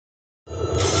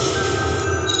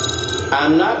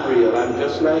I'm not real. I'm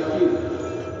just like you.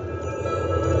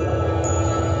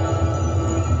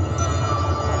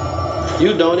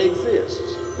 You don't exist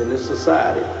in this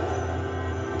society.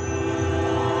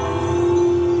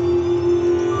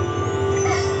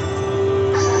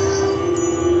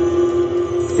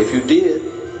 If you did,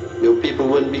 your people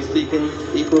wouldn't be seeking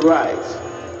equal rights.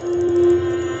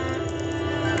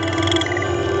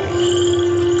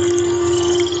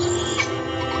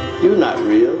 You're not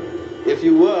real. If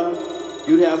you were,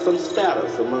 you'd have some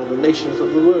status among the nations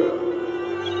of the world.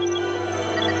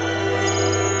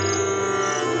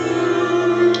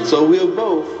 So we're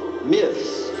both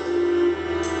myths.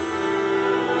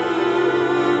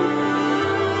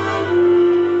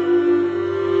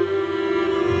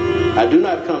 I do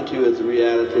not come to you as a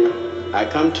reality. I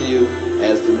come to you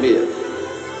as the myth.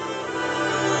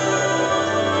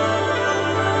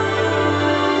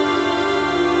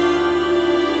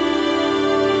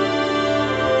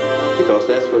 Because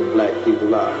that's what black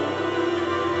people are.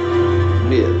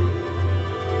 Myth.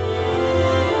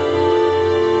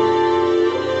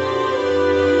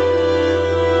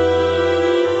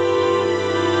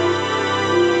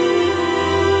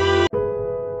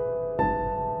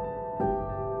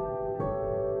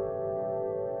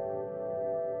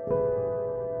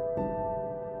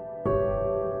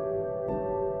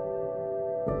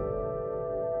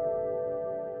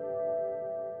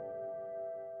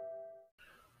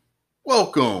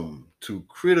 Welcome to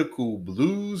Critical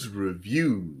Blues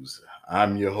Reviews.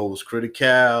 I'm your host,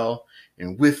 Critical,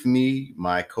 and with me,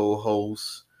 my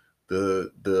co-host,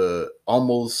 the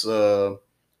almost how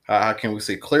can we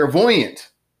say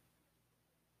clairvoyant,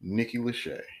 Nikki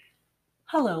Lachey.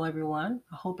 Hello, everyone.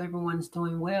 I hope everyone's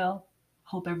doing well.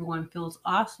 Hope everyone feels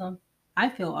awesome. I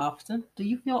feel awesome. Do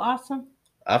you feel awesome?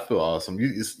 I feel awesome.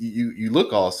 You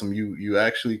look awesome. You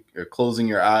actually are closing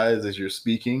your eyes as you're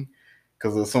speaking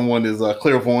because someone is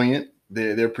clairvoyant.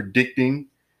 They're predicting,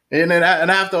 and then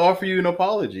I have to offer you an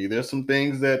apology. There's some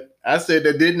things that I said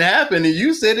that didn't happen, and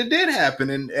you said it did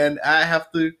happen, and I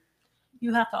have to.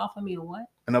 You have to offer me a what?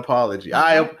 An apology.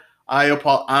 Okay.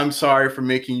 I'm sorry for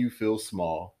making you feel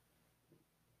small.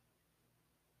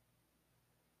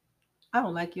 I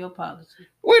don't like your apology.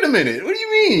 Wait a minute. What do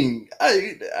you mean?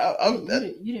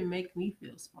 You didn't make me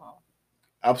feel small.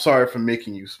 I'm sorry for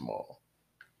making you small.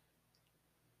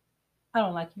 I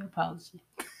don't like your apology.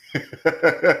 Take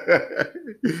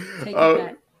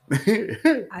it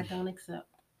back. I don't accept.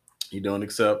 You don't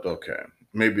accept? Okay.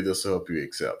 Maybe this will help you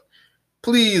accept.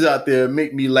 Please, out there,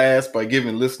 make me last by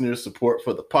giving listeners support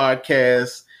for the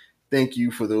podcast. Thank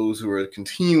you for those who are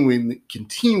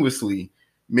continuously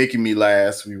making me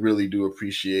last. We really do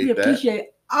appreciate that. We appreciate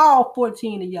all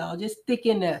 14 of y'all. Just stick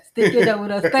in there. Stick in there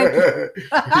with us. Thank you.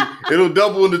 It'll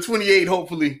double into 28,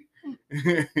 hopefully.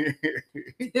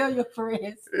 Tell your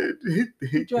friends.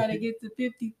 We're trying to get to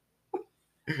 50.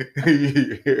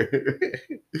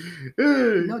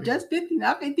 No, just 50.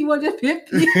 Not 51, just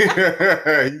 50. He's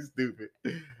stupid.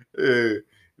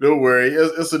 Don't worry.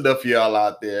 It's enough for y'all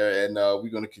out there. And we're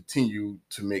going to continue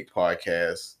to make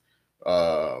podcasts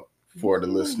for the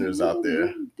listeners out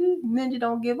there. Ninja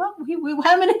don't give up.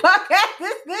 How many podcasts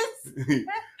is this?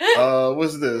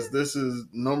 What's this? This is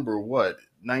number what?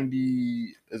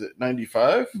 90? Is it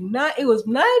 95? It was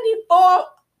 94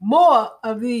 more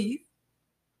of these.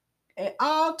 And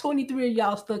all 23 of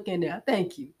y'all stuck in there.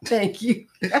 Thank you.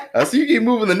 I see you keep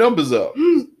moving the numbers up.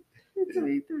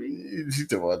 23. She's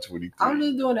talking about 23. I'm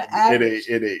just doing the average.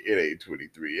 It ain't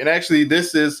 23. And actually,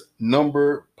 this is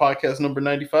podcast number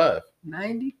 95.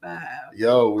 95.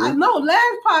 Yo. I know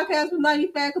last podcast was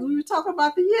 95 because we were talking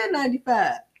about the year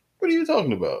 95. What are you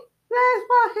talking about? Last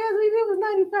podcast we did was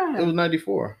 95. It was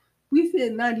 94. We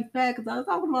said 95 because I was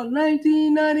talking about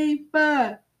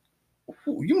 1995.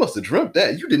 Ooh, you must have dreamt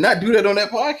that. You did not do that on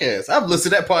that podcast. I've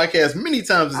listened to that podcast many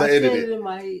times as I edited said it in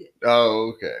my head.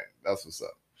 Oh, okay. That's what's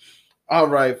up. All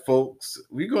right, folks.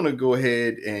 We're going to go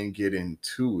ahead and get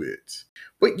into it.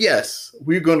 But yes,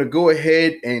 we're going to go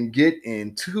ahead and get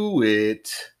into it.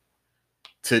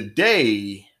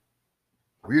 Today,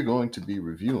 we're going to be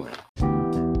reviewing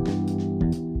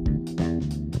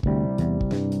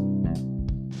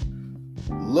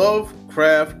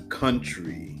Lovecraft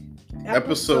Country,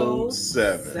 episode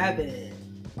 7.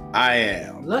 I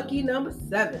am. Lucky number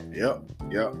 7. Yep,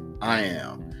 I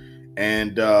am.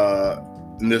 And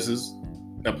this is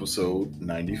episode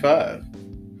 95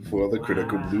 for the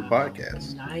Critical Blue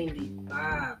Podcast.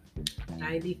 95.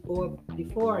 94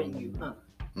 before you, huh?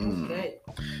 Okay.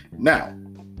 Now,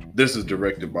 this is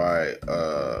directed by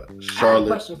Charlotte. I have a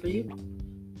question for you.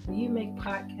 When you make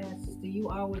podcasts, do you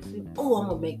always say, I'm going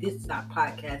to make this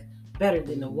podcast better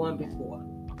than the one before?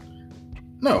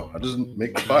 No, I just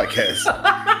make the podcast.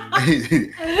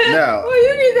 Now, well,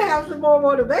 you need to have some more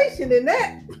motivation than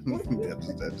that. I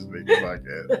just make the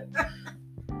podcast.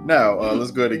 Now,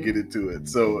 let's go ahead and get into it.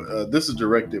 So, this is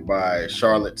directed by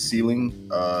Charlotte Sealing.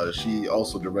 She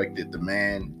also directed The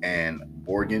Man and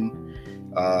Borgen.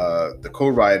 The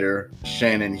co-writer,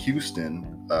 Shannon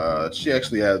Houston, she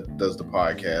actually does the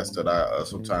podcast that I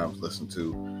sometimes listen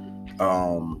to.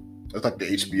 It's like the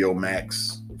HBO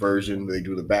Max version. They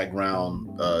do the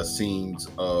background scenes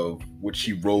of what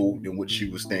she wrote and what she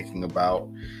was thinking about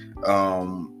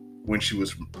when she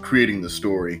was creating the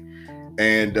story.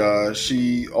 And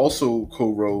she also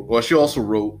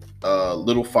wrote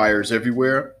Little Fires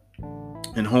Everywhere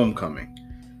and Homecoming.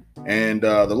 And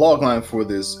the logline for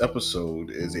this episode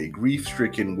is: a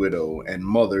grief-stricken widow and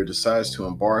mother decides to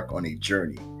embark on a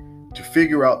journey to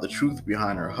figure out the truth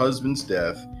behind her husband's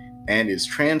death and is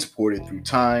transported through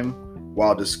time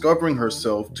while discovering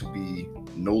herself to be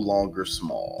no longer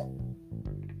small.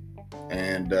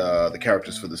 And the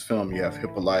characters for this film, you have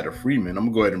Hippolyta Freeman. I'm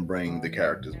gonna go ahead and bring the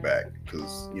characters back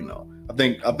because, you know, I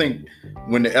think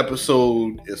when the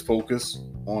episode is focused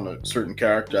on a certain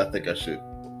character, I think I should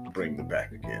bring them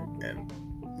back again and,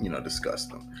 you know, discuss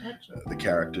them, the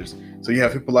characters. So you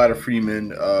have Hippolyta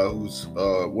Freeman, who's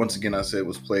once again, I said,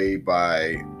 was played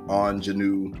by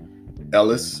Anjanou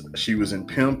Ellis. She was in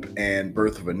Pimp and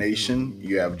Birth of a Nation.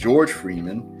 You have George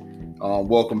Freeman.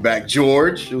 Welcome back,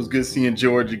 George. It was good seeing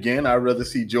George again. I'd rather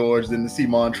see George than to see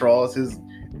Montrose. His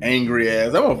angry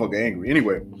ass. That motherfucker angry.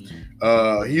 Anyway,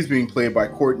 he's being played by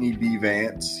Courtney B.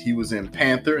 Vance. He was in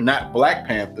Panther, not Black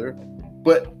Panther,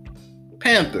 but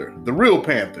Panther, the real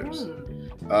Panthers.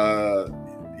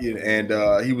 And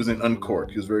he was in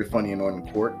Uncorked. He was very funny in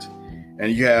Uncorked. And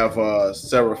you have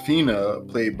Serafina,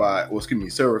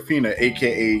 Serafina,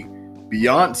 aka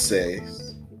Beyonce.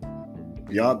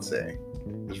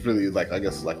 It's really like, I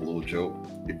guess it's like a little joke.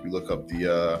 If you look up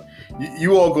the,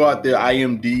 you all go out there,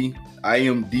 IMDb,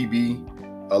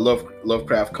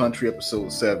 Lovecraft Country,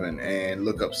 episode 7, and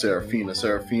look up Serafina.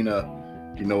 Serafina,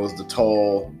 you know, is the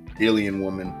tall alien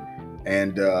woman.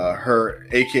 And her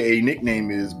AKA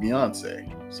nickname is Beyonce,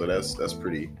 so that's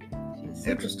pretty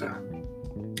interesting.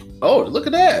 Oh, look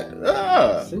at that!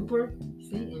 Super,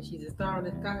 see, and she's a star in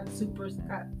the sky.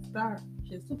 Star.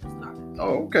 She's a superstar.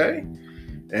 Oh, okay.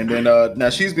 And then now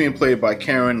she's being played by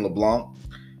Karen LeBlanc.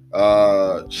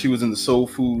 She was in the Soul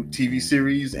Food TV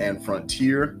series and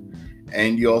Frontier.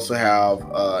 And you also have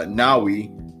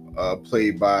Nawi,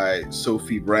 played by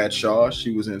Sophie Bradshaw.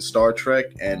 She was in Star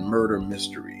Trek and Murder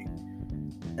Mystery.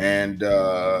 And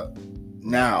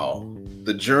now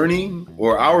the journey,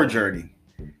 or our journey,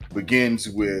 begins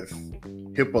with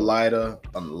Hippolyta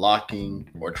unlocking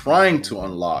or trying to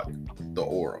unlock the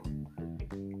Aurum.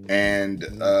 And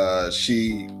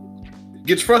she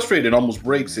gets frustrated, almost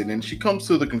breaks it, and she comes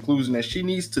to the conclusion that she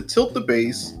needs to tilt the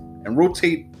base and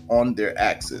rotate on their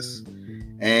axis.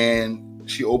 And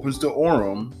she opens the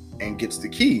Aurum and gets the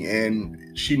key,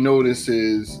 and she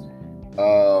notices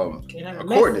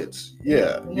coordinates.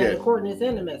 The coordinates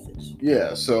and the message.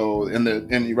 Yeah. So and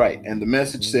the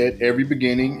message said every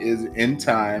beginning is in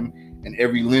time and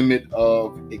every limit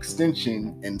of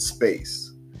extension in space.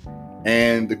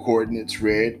 And the coordinates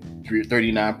read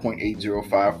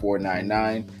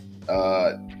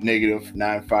 39.805499, negative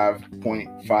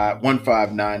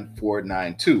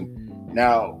 95.1599492.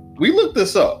 Now we looked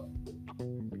this up.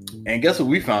 And guess what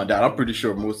we found out? I'm pretty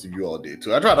sure most of you all did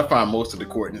too. I tried to find most of the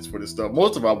coordinates for this stuff.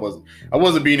 Most of I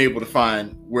wasn't being able to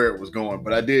find where it was going,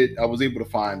 but I was able to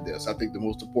find this. I think the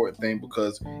most important thing,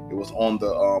 because it was on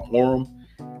the Aurum,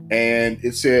 and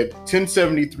it said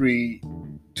 1073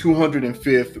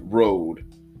 205th Road,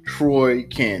 Troy,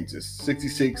 Kansas,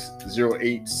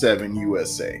 66087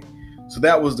 USA. So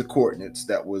that was the coordinates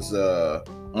that was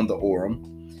on the Aurum.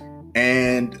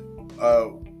 And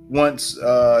once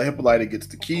Hippolyta gets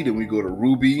the key, then we go to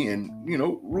Ruby, and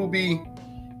Ruby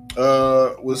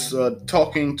was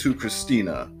talking to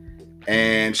Christina,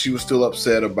 and she was still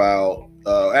upset about.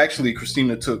 Actually,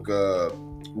 Christina took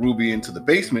Ruby into the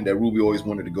basement that Ruby always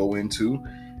wanted to go into,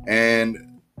 and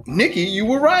Nikki, you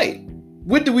were right.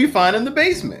 What did we find in the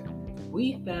basement?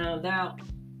 We found out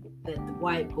that the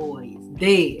white boy is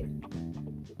dead.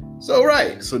 So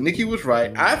Nikki was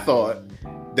right. I thought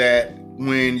that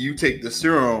when you take the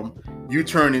serum, you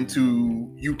can turn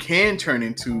into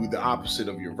the opposite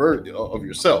of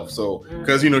yourself. So,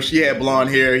 because she had blonde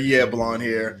hair, he had blonde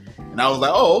hair, and I was like,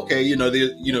 oh, okay, she turns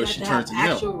to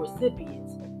him. Actual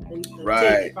recipients, right?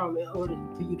 Take it from in order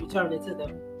for you to turn into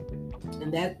them,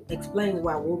 and that explains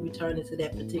why Ruby turned into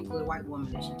that particular white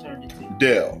woman that she turned into.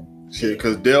 Dell,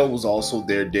 because Dell was also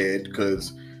there dead,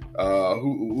 because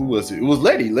who was it? It was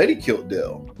Letty. Letty killed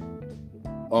Dell.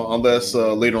 Unless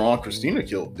later on Christina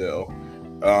killed Dell.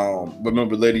 But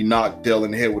remember, Letty knocked Dell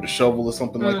in the head with a shovel or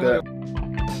something like that.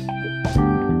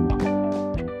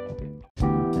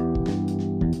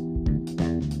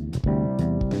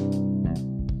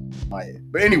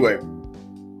 But anyway,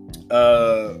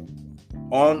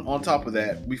 on top of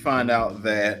that, we find out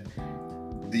that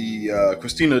the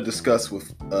Christina discussed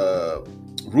with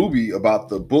Ruby about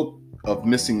the book of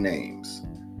missing names,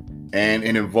 and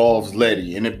it involves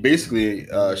Letty, and it basically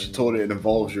she told her it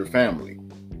involves your family,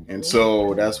 and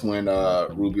so that's when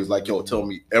Ruby was like, "Yo, tell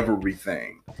me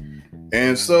everything,"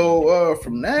 and so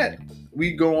from that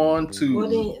we go on to. Well,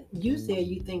 then you said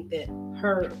you think that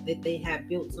they have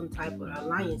built some type of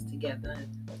alliance together,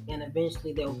 and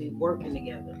eventually they'll be working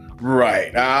together.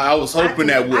 Right. I was hoping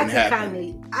that wouldn't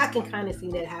happen. I can kind of see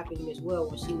that happening as well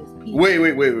when she was. Wait.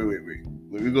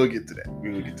 We're gonna get to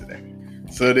that.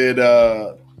 So then,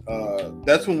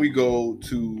 that's when we go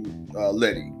to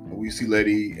Letty. We see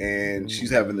Letty, and she's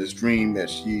having this dream that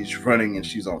she's running and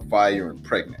she's on fire and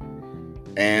pregnant.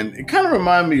 And it kind of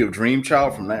reminded me of Dream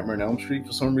Child from Nightmare on Elm Street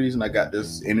for some reason. I got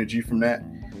this energy from that.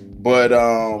 But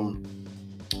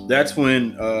that's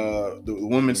when the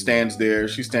woman stands there.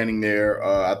 She's standing there.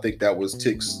 I think that was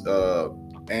Tick's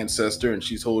ancestor, and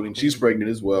she's pregnant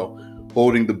as well,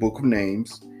 holding the Book of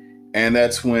Names. And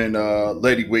that's when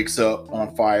Letty wakes up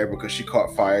on fire because she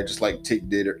caught fire, just like Tick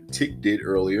did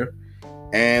earlier.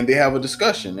 And they have a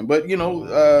discussion. But,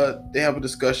 they have a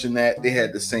discussion that they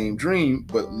had the same dream,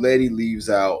 but Letty leaves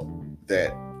out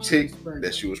that she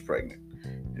was pregnant.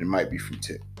 And it might be from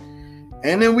Tick.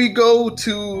 And then we go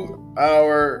to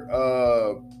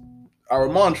our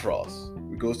Montross.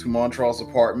 We go to Montross'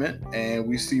 apartment, and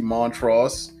we see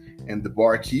Montross and the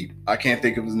barkeep. I can't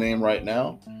think of his name right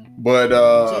now, but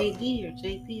JD or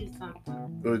JP or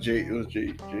something. It was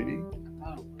JD.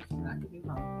 Oh, that could be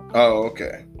wrong. Oh,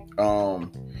 okay.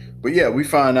 But yeah, we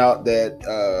find out that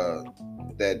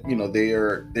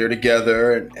they're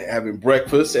together and having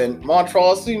breakfast, and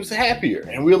Montross seems happier,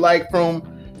 and we're like, from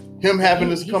him having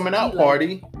this coming out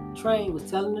party. Train was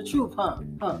telling the truth, huh?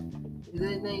 Is that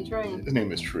his name, Train? His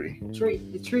name is Tree.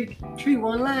 Tree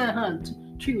one line, huh?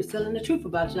 Tree was telling the truth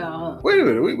about y'all, huh? Wait a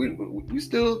minute, we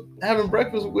still having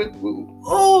breakfast with.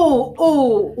 Oh!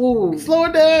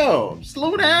 Slow down,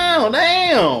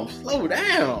 damn, slow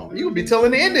down. You'll be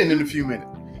telling the ending in a few minutes.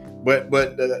 But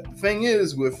the thing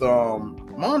is with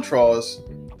Montross,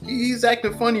 he's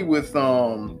acting funny with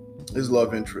his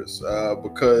love interest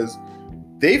because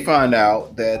they find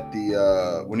out that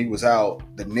when he was out,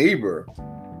 the neighbor,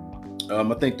 I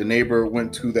think the neighbor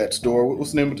went to that store.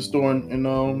 What's the name of the store in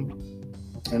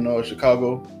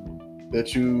Chicago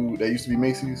that used to be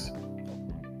Macy's?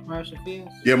 Marshall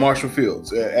Fields. Yeah, Marshall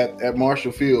Fields. At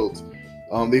Marshall Fields,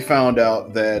 they found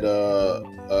out that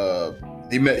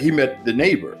he met the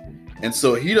neighbor, and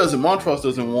so Montross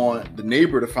doesn't want the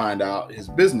neighbor to find out his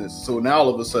business. So now all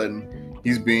of a sudden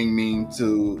he's being mean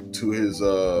to his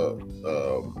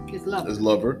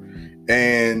lover,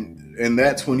 and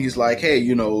that's when he's like, hey,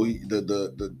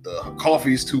 the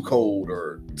coffee's too cold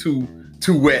or too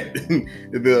wet,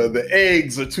 the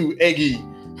eggs are too eggy,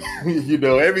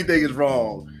 everything is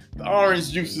wrong. The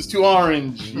orange juice is too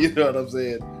orange, you know what I'm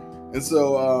saying? And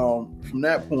so from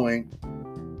that point,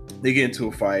 they get into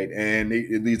a fight, and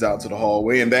it leads out to the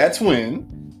hallway, and that's when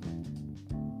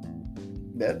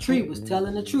that Tree was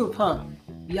telling the truth, huh?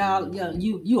 Y'all,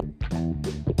 you.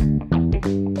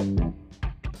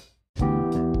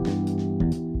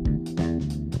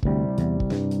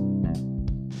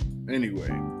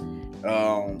 Anyway,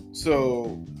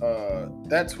 so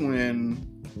that's when,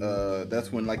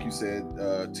 like you said,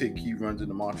 Tick, he runs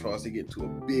into Montross. They get into a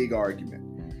big argument,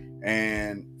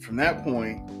 and from that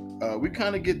point, we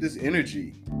kind of get this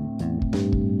energy.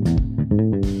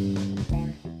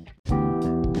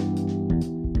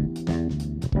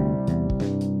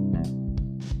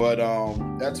 But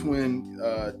that's when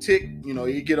Tick,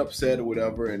 he get upset or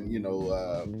whatever, and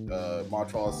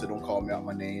Montross said, "Don't call me out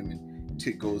my name," and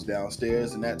Tick goes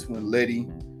downstairs, and that's when Letty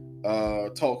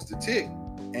talks to Tick,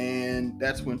 and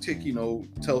that's when Tick,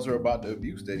 tells her about the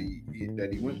abuse that he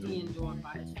went through. He endured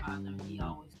by his father. He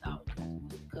always thought it was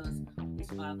because his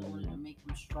father wanted to make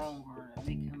him stronger and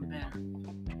make him better.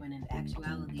 When in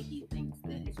actuality, he thinks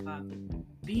that his father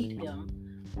beat him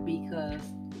because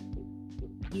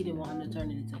he didn't want him to turn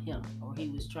it into him, or he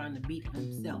was trying to beat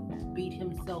himself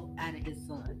out of his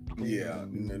son. Yeah,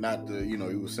 not the, he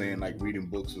was saying like reading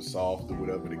books was soft or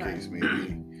whatever the case may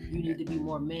be. You need to be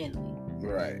more manly.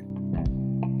 Right.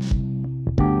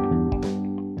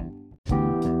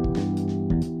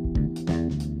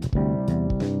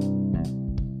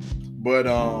 But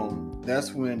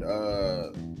that's when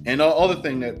and the other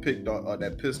thing that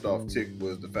pissed off Tick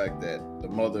was the fact that the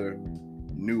mother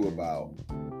knew about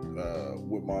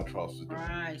what Montross was doing.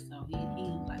 Right. So he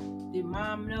was like, did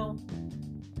mom know?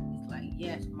 He's like,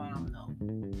 yes, mom know.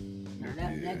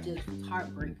 Now that just was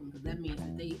heartbreaking because that means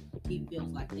that he feels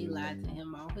like they lied to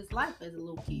him all his life as a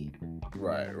little kid.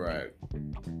 Right.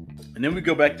 And then we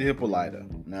go back to Hippolyta.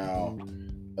 Now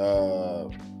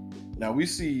we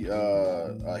see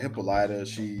Hippolyta.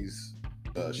 She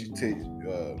takes.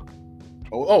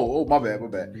 My bad.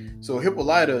 So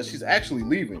Hippolyta, she's actually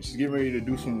leaving. She's getting ready to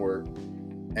do some work,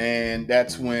 and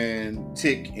that's when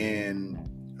Tick and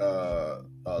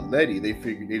Letty they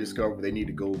discover they need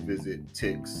to go visit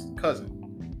Tick's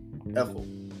cousin, Ethel.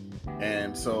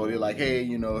 And so they're like, hey,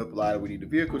 Hippolyta, we need the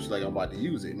vehicle. She's like, I'm about to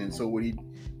use it. And then so what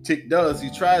Tick does, he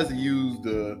tries to use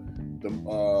the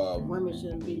women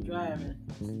shouldn't be driving.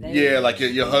 Yeah, like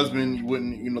your husband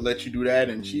wouldn't let you do that,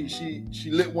 and she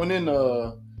lit one in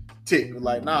Tick,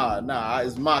 like nah,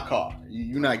 it's my car.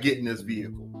 You're not getting this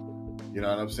vehicle. You know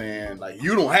what I'm saying? Like,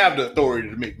 you don't have the authority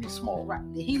to make me small. Right?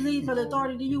 Did he leave for the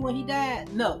authority to you when he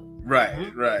died? No. Right.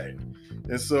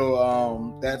 And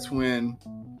so that's when.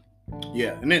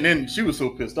 Yeah, and then she was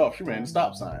so pissed off, she ran the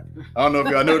stop sign. I don't know if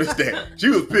y'all noticed that. She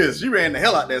was pissed. She ran the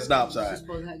hell out that stop sign. She's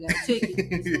supposed to have got a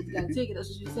ticket. Got a ticket, that's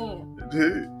what she's saying.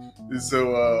 And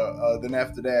so then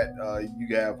after that,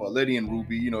 you have Letty and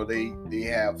Ruby. They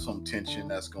have some tension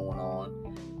that's going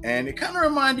on. And it kind of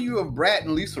reminded you of Brat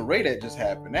and Lisa Ray that just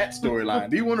happened, that storyline.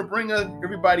 Do you want to bring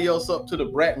everybody else up to the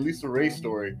Brat and Lisa Ray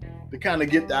story to kind of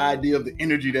get the idea of the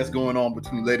energy that's going on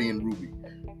between Letty and Ruby?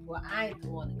 Well, I ain't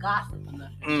going to gossip or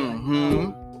nothing.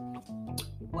 Mm-hmm.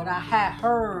 What I had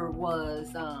heard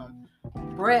was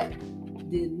Brett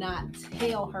did not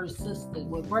tell her sister.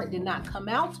 Well, Brett did not come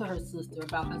out to her sister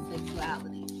about her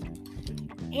sexuality.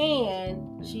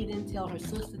 And she didn't tell her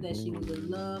sister that she was in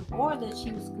love or that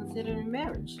she was considering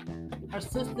marriage. Her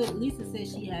sister, Lisa, said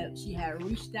she had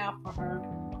reached out for her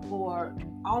for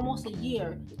almost a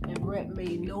year, and Brett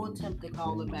made no attempt to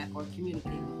call her back or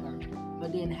communicate with her,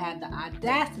 but then had the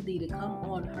audacity to come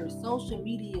on her social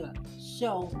media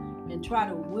show and try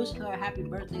to wish her a happy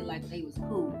birthday like they was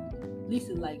cool.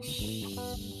 Lisa's like, shh.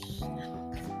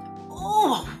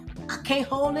 Oh, I can't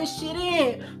hold this shit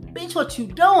in. Bitch, what you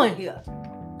doing here?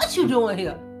 What you doing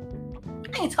here?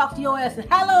 I ain't talked to your ass in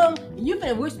how long? And you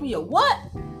finna wish me a what?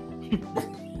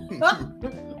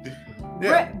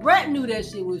 Yeah. Brett knew that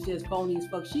shit was just phony as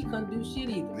fuck. She couldn't do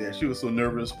shit either. Yeah, she was so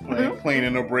nervous playing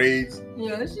in her braids.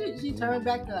 Yeah, she turned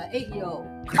back to an 8-year-old.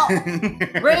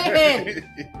 Red-handed.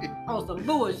 On some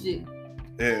bullshit.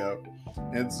 Yeah.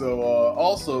 And so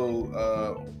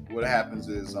also what happens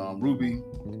is Ruby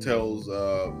tells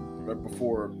right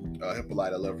before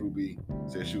Hippolyta left, Ruby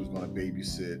said she was going to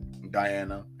babysit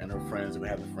Diana and her friends and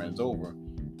have the friends over.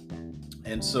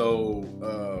 And so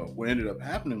what ended up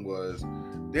happening was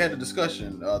they had a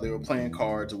discussion. They were playing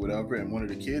cards or whatever, and one of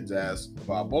the kids asked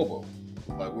about Bobo.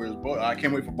 Like, where's Bobo? I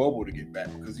can't wait for Bobo to get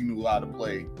back because he knew how to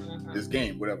play this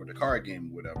game, whatever, the card game,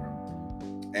 whatever.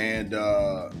 And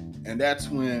that's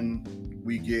when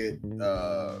we get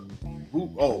so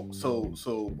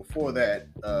before that,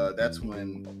 that's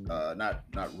when not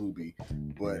Ruby,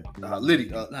 but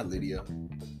Lydia, not Lydia.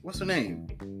 What's her name?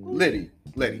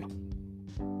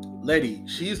 Letty.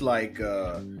 She's like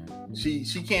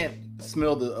she can't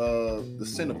smell the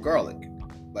scent of garlic.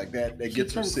 Like that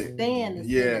gets her sick. Stand the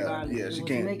scent of garlic. Yeah, she was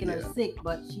can't. Making her sick,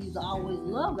 but she's always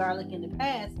loved garlic in the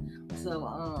past. So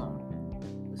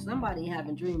somebody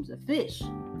having dreams of fish.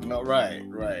 Oh,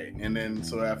 right. And then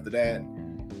so after that,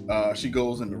 she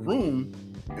goes in the room,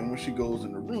 and when she goes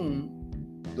in the room,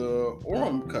 the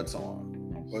Orem cuts on.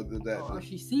 Or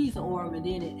she sees the Orem, and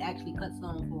then it actually cuts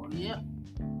on for her. Yep.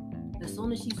 As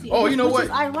soon as she sees. Oh, you know what?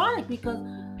 Which is ironic because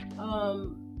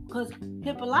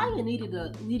Hippolyta needed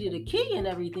a key and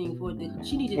everything for it.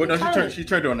 She needed. Well, no, she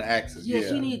turned on the axis. Yeah,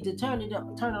 she needed to turn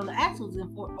on the axles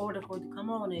in order for it to come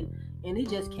on, and it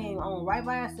just came on right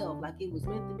by itself, like it was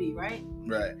meant to be, right?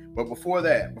 Right. But before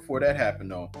that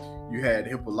happened though, you had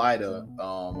Hippolyta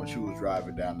when she was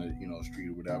driving down the street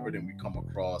or whatever. Then we come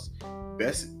across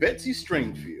Betsy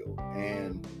Stringfield,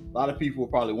 and a lot of people are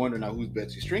probably wondering now who's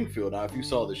Betsy Stringfield. Now, if you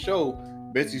saw the show,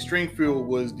 Betsy Stringfield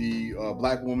was the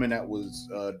black woman that was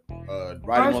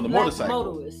riding on the motorcycle.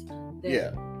 Motorist.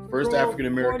 First African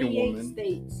American woman.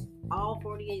 All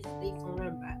 48 states on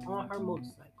her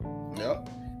motorcycle. Yep.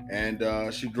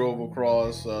 And she drove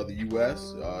across the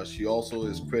U.S. She also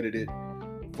is credited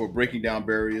for breaking down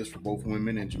barriers for both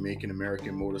women and Jamaican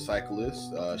American motorcyclists.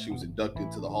 She was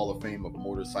inducted to the Hall of Fame of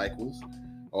Motorcycles.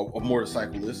 a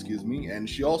motorcyclist, excuse me, and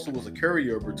she also was a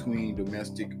courier between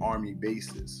domestic army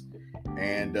bases.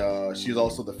 And she's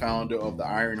also the founder of the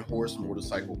Iron Horse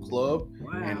Motorcycle Club,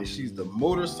 Wow. and she's the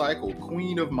motorcycle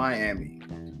queen of Miami.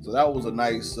 So that was a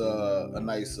nice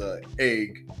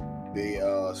egg they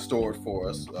stored for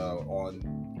us on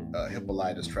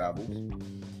Hippolyta's travels.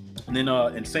 And then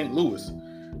in St. Louis,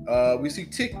 we see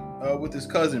Tick with his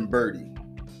cousin Birdie,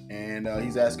 and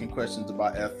he's asking questions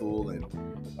about Ethel, and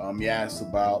he asks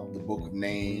about the Book of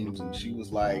Names, and she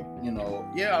was like,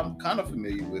 yeah, I'm kind of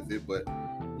familiar with it, but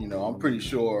I'm pretty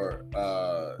sure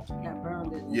Got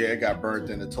burned. it got burnt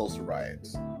in the Tulsa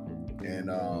riots. And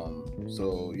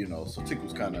so Tick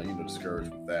was kind of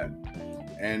discouraged with that.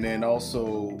 And then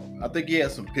also, I think he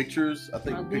had some pictures.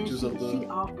 Pictures she, of the. She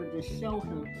offered to show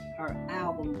him her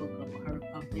album book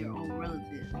of their own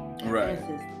relatives. Right. Her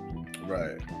sister.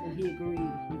 Right. And he agreed.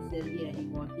 He said, yeah, he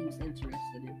was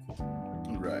interested in it.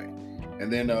 Right.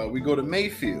 And then we go to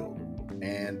Mayfield.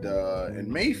 And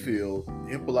in Mayfield,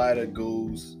 Hippolyta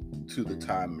goes to the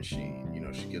time machine.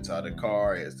 She gets out of the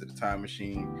car, heads to the time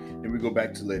machine, and we go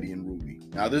back to Letty and Ruby.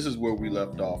 Now, this is where we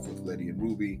left off with Letty and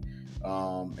Ruby.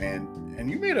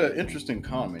 And you made an interesting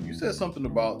comment. You said something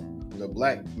about the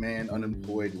black man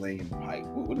unemployed laying pipe.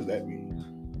 What does that mean?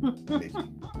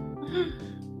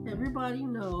 Everybody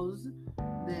knows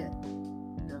that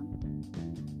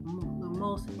the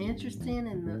most interesting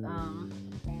and the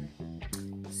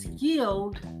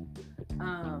skilled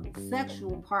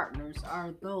sexual partners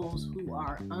are those who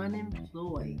are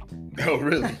unemployed. Oh,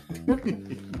 really?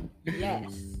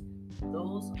 Yes,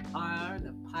 those are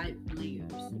the pipe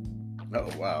layers. Oh,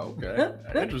 wow. Okay.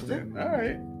 Interesting. All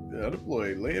right.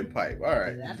 Unemployed laying pipe. All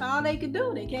right. That's all they can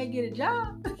do. They can't get a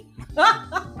job.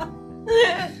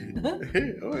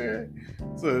 Okay.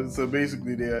 So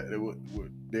basically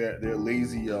they're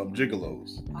lazy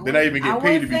gigolos. They're not even getting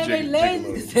paid to be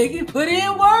gigolos. They can put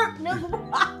in work.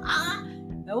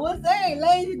 I wouldn't say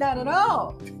lazy, not at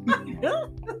all.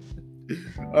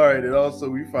 All right, and also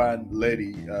we find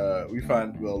Letty.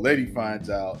 Letty finds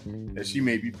out that she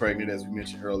may be pregnant, as we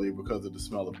mentioned earlier, because of the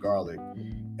smell of garlic,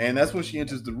 and that's when she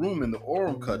enters the room and the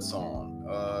Orem cuts on,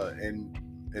 and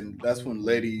that's when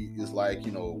Letty is like,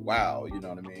 wow, you know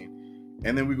what I mean.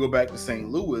 And then we go back to St.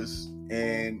 Louis,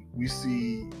 and we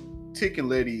see Tick and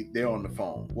Letty. They're on the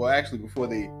phone. Well, actually, before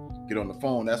they get on the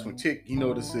phone, that's when Tick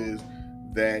notices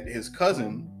that his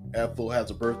cousin Ethel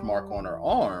has a birthmark on her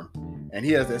arm. And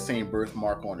he has that same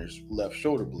birthmark on his left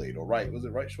shoulder blade, or right? Was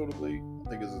it right shoulder blade? I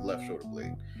think it's his left shoulder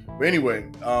blade. But anyway,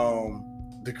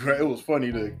 it was funny,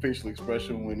 the facial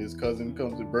expression when his cousin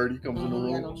comes and Birdie comes in the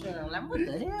room. Like, what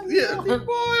the hell? Yeah,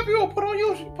 boy, if you don't put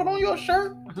on your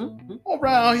shirt,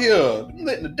 around here,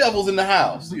 letting the devil's in the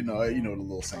house. The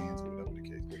little sayings, whatever the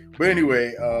case. But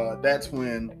anyway, that's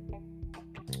when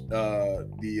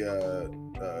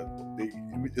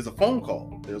there's a phone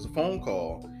call. There's a phone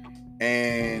call.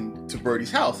 And to Birdie's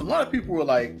house. And a lot of people were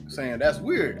like saying, that's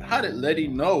weird. How did Letty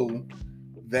know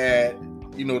that,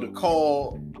 to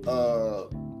call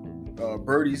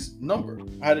Birdie's number?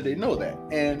 How did they know that?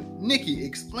 And Nikki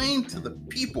explained to the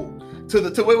people,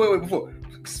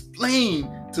 explain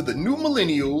to the new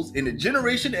millennials and the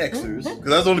Generation Xers, because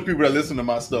that's the only people that listen to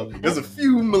my stuff. There's a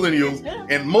few millennials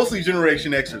and mostly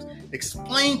Generation Xers.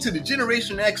 Explain to the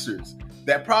Generation Xers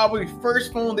that probably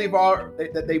first phone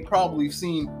that they probably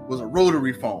seen was a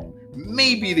rotary phone.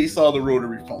 Maybe they saw the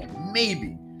rotary phone.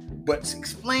 Maybe. But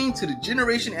explain to the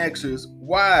Generation Xers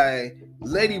why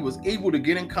Letty was able to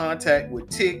get in contact with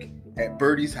Tick at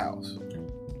Birdie's house.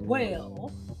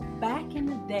 Well, back in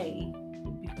the day,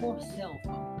 before cell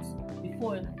phones,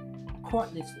 before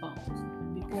cordless phones,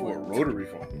 Before rotary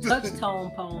phones. touch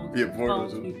tone phones,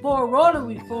 before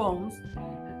rotary phones,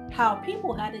 how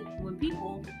people when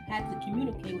people had to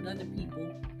communicate with other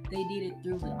people, they did it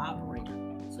through the operator.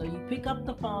 So you pick up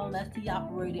the phone, that's the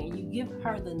operator, and you give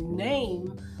her the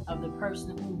name of the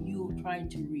person whom you're trying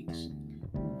to reach.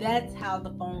 That's how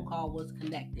the phone call was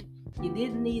connected. You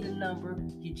didn't need a number,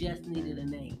 you just needed a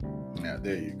name. Now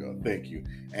there you go. Thank you.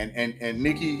 And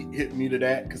Nikki hit me to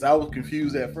that because I was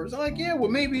confused at first. I'm like, yeah,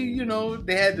 well maybe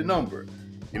they had the number.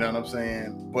 You know what I'm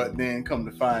saying? But then come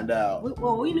to find out.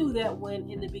 We knew that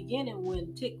in the beginning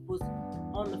when Tick was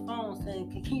on the phone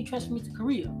saying, can you transfer me to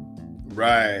Korea?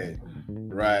 Right.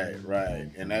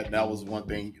 And that was one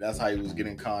thing. That's how he was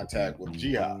getting in contact with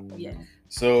Jihad. Yeah.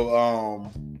 So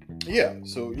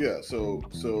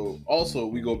also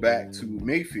we go back to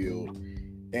Mayfield,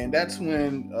 and that's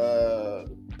when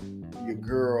your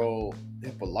girl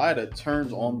Hippolyta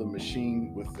turns on the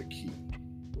machine with the key.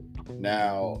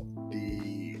 Now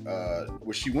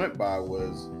what she went by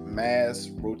was mass,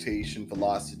 rotation,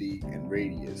 velocity, and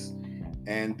radius.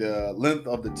 and the length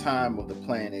of the time of the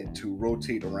planet to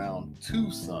rotate around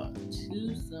 2 suns.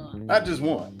 2 suns. Not just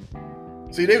one.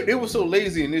 See, they were so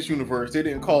lazy in this universe, they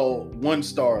didn't call one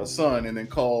star a sun and then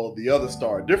call the other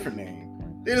star a different name.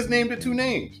 They just named it 2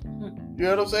 names. You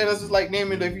know what I'm saying? That's just like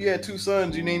naming, if you had 2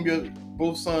 sons, you name your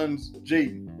both sons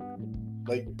Jaden.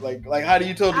 Like how do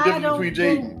you tell the difference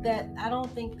between Jaden? I don't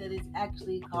think that it's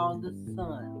actually called the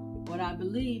sun. What I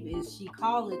believe is she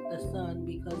called it the sun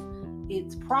because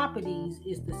its properties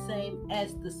is the same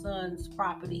as the sun's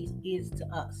properties is to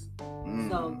us.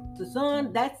 So the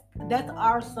sun, that's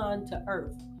our sun to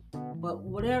Earth. But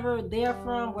whatever they're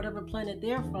from, whatever planet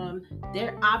they're from,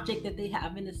 their object that they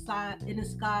have in the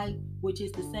sky, which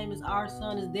is the same as our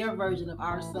sun, is their version of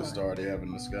our sun. The star they have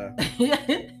in the sky.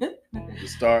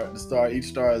 The star, each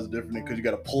star is different because you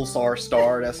got a pulsar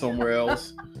star that's somewhere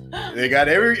else. They got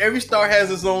every star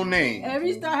has its own name.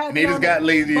 Every star has. And they just got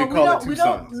lazy and call it 2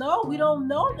 suns. No, we don't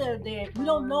know they're there. We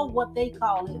don't know what they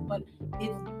call it, but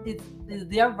it's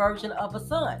their version of a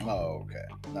sun. Oh, okay.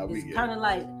 Now we get it. It's kind of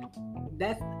like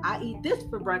I eat this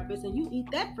for breakfast and you eat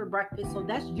that for breakfast, so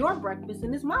that's your breakfast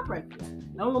and it's my breakfast.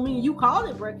 I don't mean you call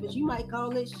it breakfast. You might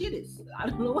call it shittis. I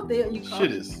don't know what the hell you call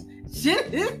it.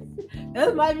 Shittis.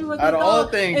 That might be what they out of call all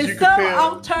it. things, in you some compare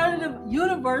alternative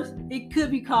universe, it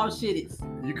could be called shittis.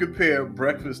 You compare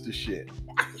breakfast to shit.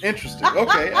 Interesting.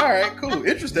 Okay. All right. Cool.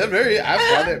 Interesting. I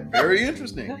find that very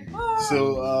interesting.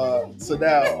 So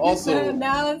now also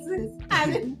analysis. I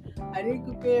didn't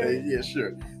compare. Yeah,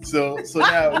 sure. So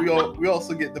now we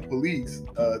also get the police.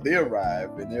 They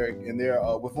arrive and they're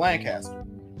with Lancaster.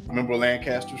 Remember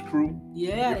Lancaster's crew?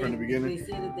 Yeah, from the beginning. They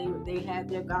said that they had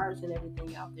their guards and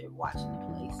everything out there watching the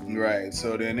place. Right.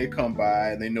 So then they come by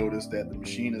and they notice that the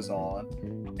machine is on,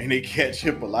 and they catch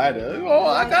Hippolyta. Oh,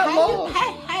 I got lost.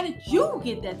 How did you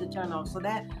get that to turn on? So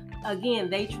that again,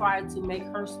 they tried to make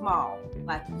her small.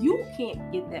 Like you can't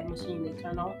get that machine to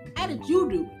turn on. How did you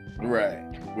do it? Right.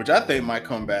 Which I think might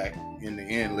come back in the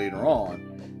end later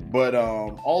on. But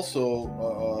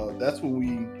also that's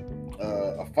when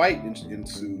a fight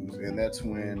ensues, and that's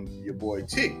when your boy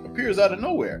Tick appears out of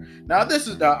nowhere. Now this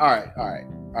is all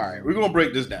right. We're gonna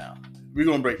break this down.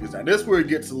 This is where it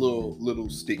gets a little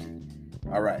sticky.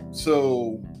 All right.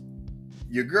 So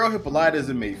your girl Hippolyta is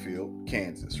in Mayfield,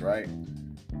 Kansas, right?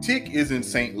 Tick is in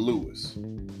St. Louis,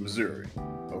 Missouri.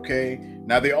 Okay.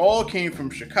 Now they all came from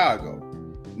Chicago.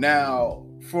 Now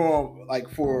for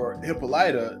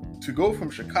Hippolyta to go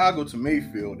from Chicago to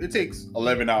Mayfield, it takes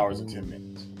 11 hours and 10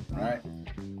 minutes. All right.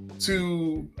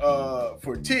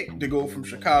 For Tick to go from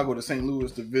Chicago to St.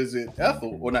 Louis to visit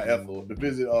to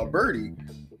visit Birdie,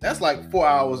 that's like 4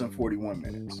 hours and 41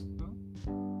 minutes.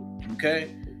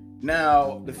 Okay.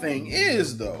 Now the thing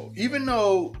is, though, even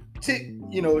though Tick,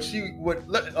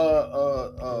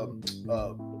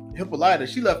 Hippolyta,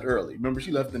 she left early. Remember,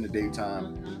 she left in the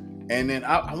daytime, and then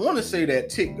I want to say that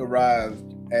Tick arrived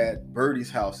at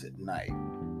Birdie's house at night,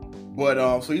 but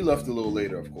so he left a little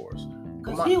later, of course.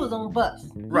 Because he was on the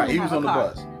bus. Right, he was on the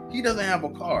bus. He doesn't have a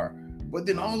car. But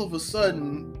then all of a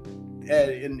sudden,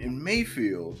 in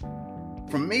Mayfield,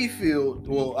 from Mayfield,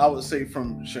 well, I would say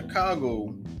from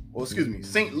Chicago,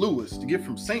 St. Louis, to get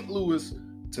from St. Louis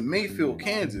to Mayfield,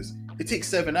 Kansas, it takes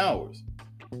 7 hours.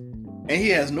 And he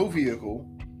has no vehicle.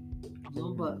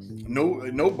 No bus.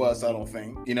 No bus, I don't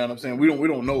think. You know what I'm saying? We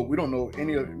don't know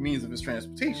any other means of his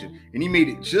transportation. And he made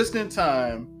it just in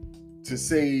time to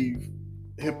save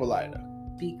Hippolyta.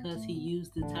 Because he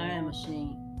used the time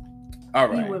machine. All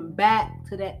right. He went back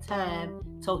to that time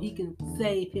so he can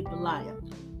save Hippolyta.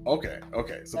 Okay.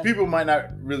 So people might not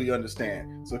really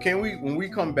understand. So when we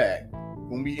come back,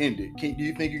 when we end it, do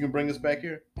you think you can bring us back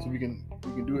here so we can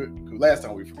do it? Because last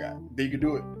time we forgot. Think you can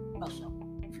do it? For sure.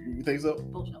 You think so?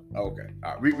 For sure. Okay.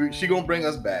 All right. She gonna bring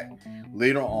us back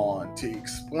later on to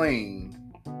explain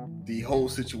the whole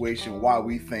situation, why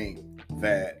we think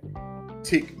that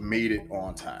Tick made it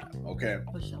on time. Okay.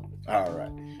 For sure. All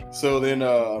right. So then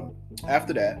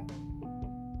after that,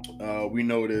 we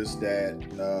notice that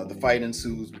the fight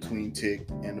ensues between Tick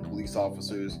and the police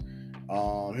officers.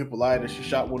 Hippolyta, she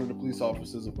shot one of the police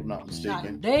officers, if I'm not mistaken. Shot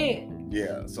him dead.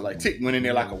 Yeah. So like Tick went in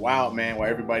there like a wild man while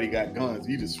everybody got guns.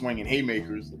 He just swinging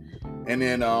haymakers. And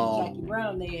then Jackie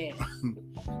Brown they ass.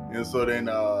 And so then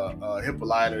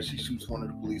Hippolyta, she shoots one of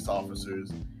the police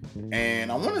officers. And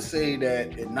I want to say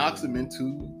that it knocks him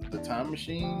into the time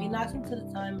machine. He knocks him to the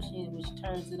time machine, which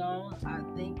turns it on, I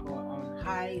think,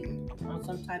 on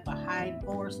some type of high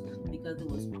force, because it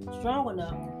was strong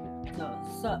enough to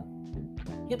suck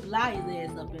Hippolyta's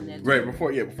ass up in there. Right,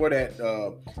 before that,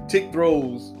 Tick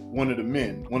throws one of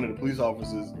the police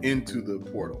officers, into the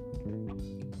portal.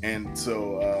 And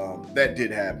so that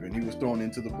did happen. He was thrown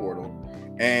into the portal,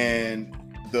 and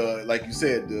like you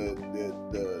said,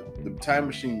 the time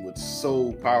machine was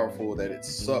so powerful that it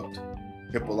sucked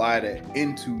Hippolyta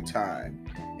into time.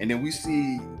 And then we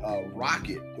see a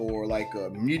rocket or like a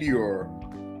meteor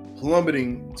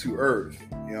plummeting to Earth,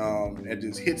 and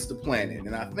just hits the planet.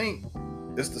 And I think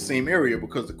it's the same area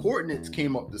because the coordinates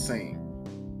came up the same.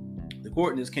 The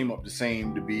coordinates came up the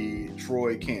same to be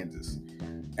Troy, Kansas.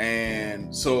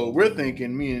 And so we're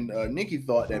thinking, me and Nikki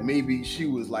thought that maybe she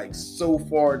was like so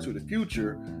far to the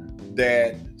future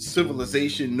that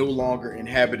civilization no longer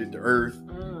inhabited the Earth.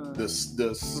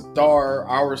 The star,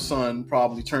 our sun,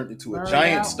 probably turned into a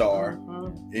giant star.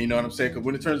 You know what I'm saying? Because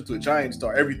when it turns into a giant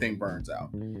star, everything burns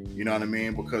out. You know what I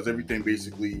mean? Because everything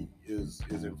basically is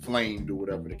inflamed or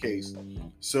whatever the case.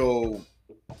 So,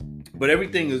 but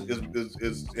everything is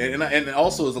and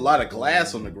also there's a lot of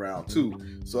glass on the ground too.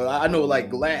 So I know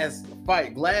like glass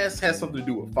has something to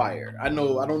do with fire. I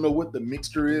don't know what the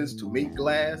mixture is to make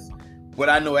glass, but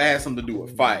I know it has something to do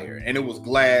with fire. And it was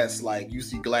glass, like you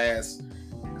see glass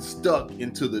stuck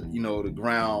into the the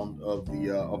ground of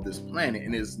this planet,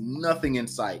 and there's nothing in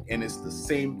sight, and it's the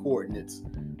same coordinates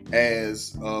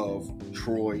as of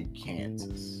Troy,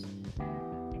 Kansas.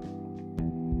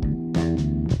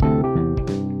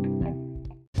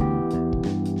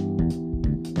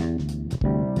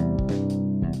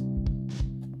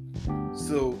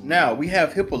 So now we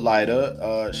have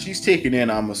Hippolyta. She's taken in,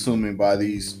 I'm assuming, by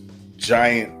these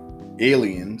giant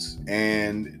aliens,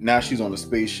 and now she's on a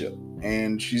spaceship.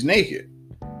 And she's naked,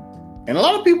 and a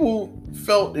lot of people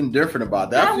felt indifferent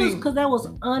about that. That was because that was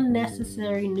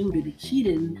unnecessary nudity.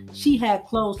 She had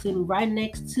clothes sitting right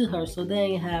next to her, so they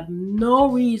ain't have no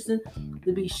reason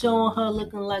to be showing her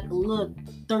looking like a little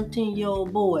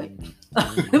 13-year-old boy.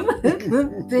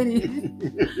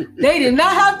 They did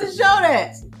not have to show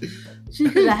that. She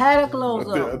could have had her clothes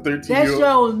on. That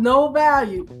shows no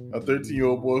value. A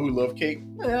 13-year-old boy who loved cake.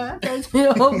 Yeah, a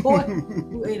 13-year-old boy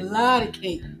who ate a lot of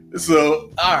cake.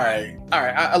 So, all right.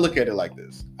 I look at it like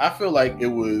this. I feel like it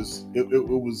was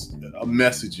a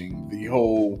messaging. The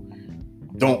whole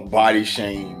 "don't body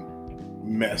shame"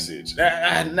 message.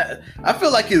 I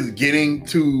feel like it's getting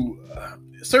to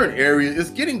certain areas. It's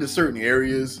getting to certain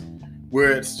areas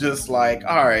where it's just like,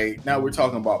 all right, now we're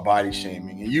talking about body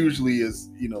shaming, and usually is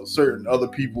certain other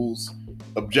people's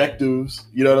objectives.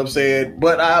 You know what I'm saying?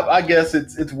 But I guess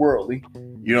it's worldly.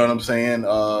 You know what I'm saying?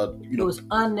 It was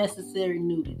unnecessary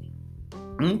nudity.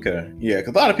 Okay, yeah,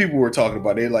 because a lot of people were talking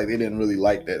about it. They didn't really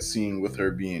like that scene with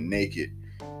her being naked.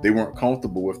 They weren't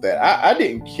comfortable with that. I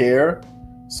didn't care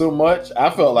so much. I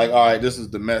felt like, all right, this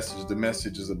is the message. The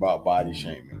message is about body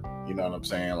shaming. You know what I'm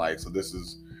saying? So this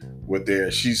is what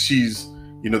she's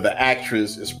the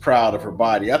actress is proud of her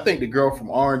body. I think the girl from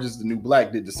Orange is the New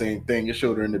Black did the same thing. It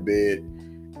showed her in the bed.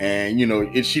 And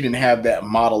she didn't have that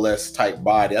Model-esque type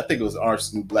body. I think it was Orange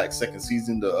is the New Black second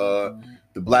season.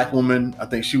 The black woman, I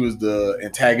think she was the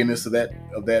antagonist of that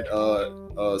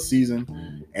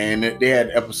season. And they had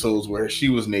episodes where she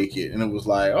was naked, and it was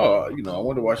like, oh, I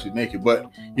wonder why she's naked.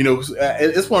 But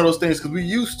it's one of those things because we're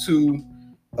used to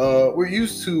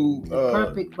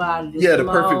perfect body. The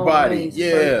perfect body. Waist,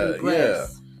 Yeah.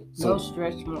 No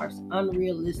stretch marks,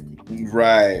 unrealistic.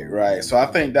 Right. So I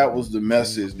think that was the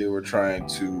message they were trying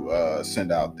to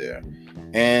send out there.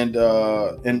 And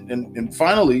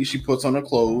finally, she puts on her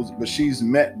clothes, but she's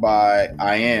met by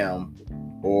I Am,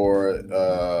 or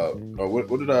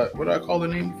what did I call the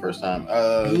name the first time?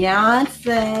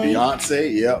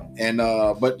 Beyonce, yep. And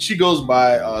but she goes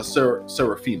by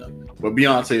Serafina, but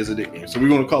Beyonce is a nickname, so we're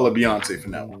gonna call her Beyonce for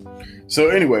now. So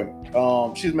anyway,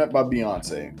 she's met by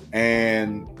Beyonce,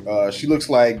 and she looks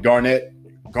like Garnet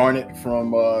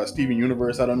from Steven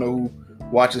Universe. I don't know who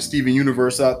watches Steven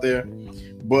Universe out there,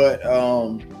 but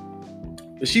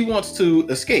she wants to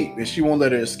escape, and she won't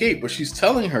let her escape. But she's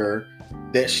telling her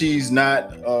that she's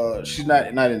not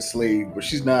enslaved, but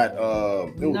she's not.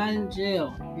 You're not in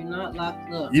jail. You're not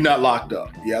locked up. You're not locked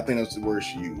up. Yeah, I think that's the word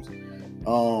she used.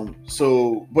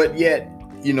 So, but yet,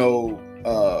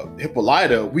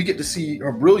 Hippolyta, we get to see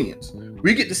her brilliance.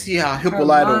 We get to see how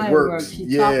Hippolyta works.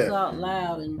 She talks out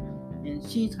loud, and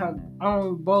she's her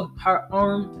own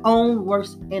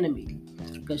worst enemy.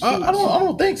 I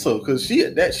don't think so, because she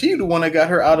the one that got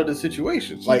her out of the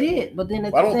situation. She did, but then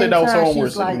at I don't think that was her own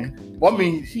worst enemy. Well, I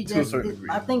mean, she to a certain degree.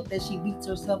 I think that she beats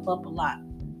herself up a lot.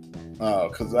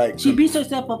 Because she beats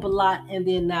herself up a lot, and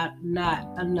then not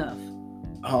enough.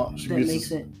 That makes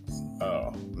sense.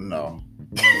 Oh no.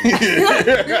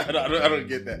 I don't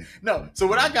get that. No. So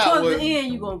what I got was the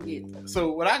end you gonna get that.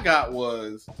 So what I got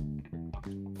was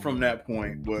from that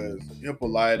point was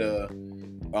Hippolyta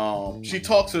she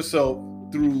talks herself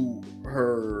through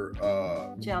her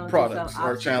products,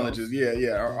 her challenges,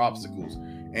 her obstacles.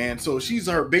 And so she's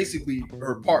basically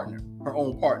her partner, her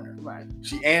own partner. Right.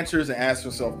 She answers and asks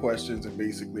herself questions,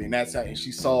 and that's how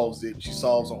she solves it. She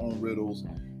solves her own riddles.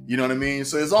 You know what I mean?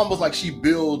 So it's almost like she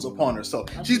builds upon herself.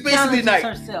 She's basically like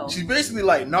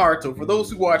Naruto. For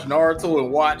those who watch Naruto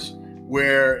and watch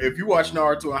where if you watch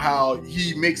Naruto and how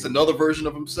he makes another version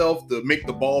of himself to make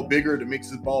the ball bigger, to make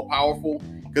his ball powerful,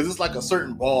 because it's like a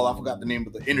certain ball. I forgot the name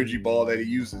of the energy ball that he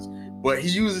uses. But he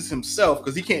uses himself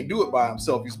because he can't do it by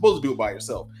himself. You're supposed to do it by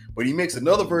yourself. But he makes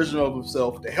another version of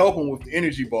himself to help him with the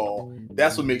energy ball.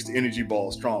 That's what makes the energy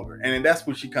ball stronger. And then that's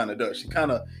what she kind of does. She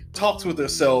kind of talks with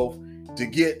herself to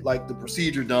get like the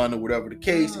procedure done or whatever the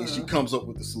case. And she comes up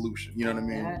with the solution. You know what I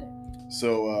mean?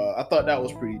 So I thought that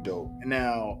was pretty dope. And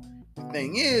now the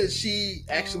thing is, she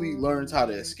actually learns how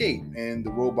to escape. And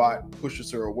the robot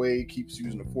pushes her away, keeps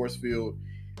using the force field.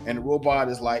 And the robot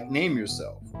is like, name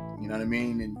yourself. You know what I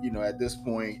mean? And, you know, at this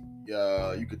point,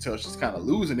 you could tell she's kind of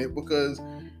losing it because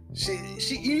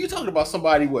you're talking about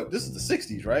somebody, what? This is the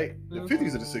 60s, right? The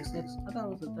 50s or the 60s? I thought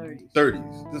it was the 30s.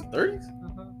 30s. This is 30s?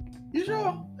 Uh-huh. You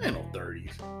sure? Ain't no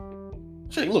 30s.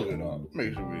 Check, look it up.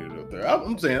 Make sure we get it up there.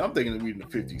 I'm thinking that we're in the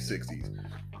 50s, 60s.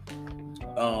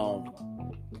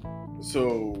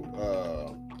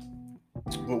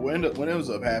 But what ends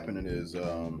up happening is,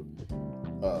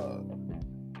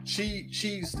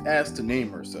 she's asked to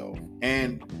name herself,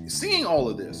 and seeing all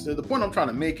of this, the point I'm trying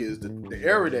to make is that the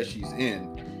era that she's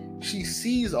in, she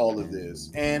sees all of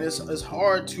this, and it's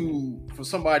hard for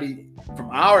somebody from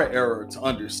our era to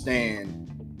understand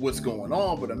what's going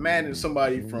on. But imagine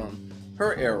somebody from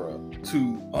her era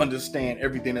to understand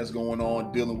everything that's going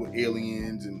on, dealing with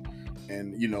aliens and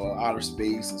you know, outer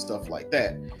space and stuff like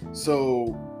that.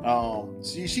 So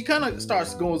she kind of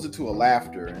goes into a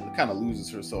laughter and kind of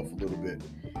loses herself a little bit.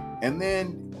 And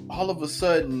then all of a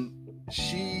sudden,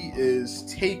 she is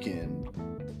taken.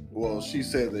 Well, she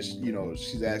said that, you know,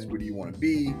 she's asked, where do you want to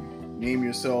be? Name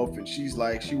yourself. And she's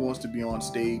like, she wants to be on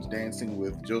stage dancing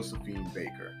with Josephine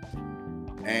Baker.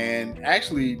 And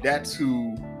actually, that's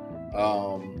who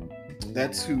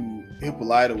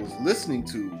Hippolyta was listening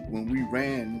to when we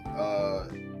ran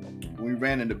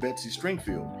into Betsy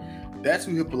Stringfield. That's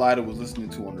who Hippolyta was listening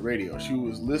to on the radio. She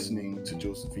was listening to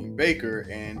Josephine Baker,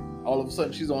 and all of a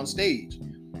sudden she's on stage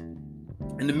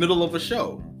in the middle of a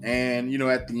show. And, you know,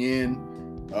 at the end,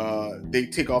 they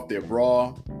take off their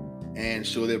bra and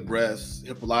show their breasts.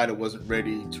 Hippolyta wasn't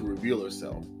ready to reveal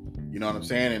herself. You know what I'm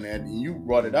saying? And you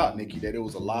brought it out, Nikki, that it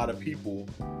was a lot of people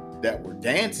that were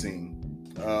dancing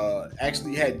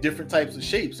actually had different types of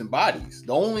shapes and bodies.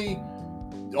 The only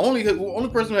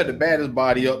person who had the baddest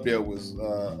body up there was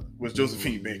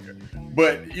Josephine Baker.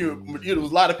 But you know, there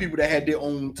was a lot of people that had their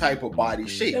own type of body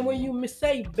shape. And when you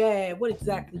say bad, what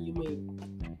exactly you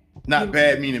mean? Not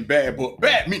bad meaning bad, but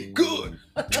bad meaning good.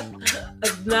 A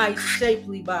nice,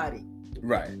 shapely body.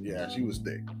 Right. Yeah, she was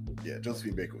thick. Yeah,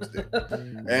 Josephine Baker was thick.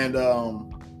 And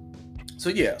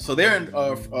so they're in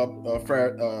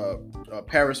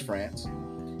Paris, France.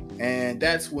 And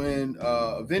that's when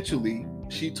eventually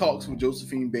she talks with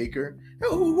Josephine Baker.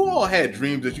 Who all had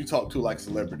dreams that you talked to like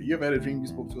celebrity? You ever had a dream you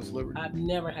spoke to a celebrity? I've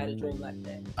never had a dream like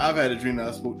that. I've had a dream that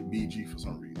I spoke to BG for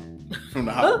some reason. From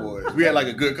the Hot Boys. We had like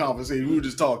a good conversation. We were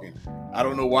just talking. I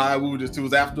don't know why. It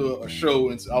was after a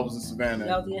show and I was in Savannah.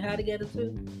 Y'all was getting high together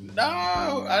too? No,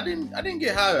 I didn't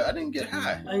get high. I didn't get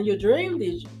high. In your dream,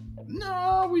 did you?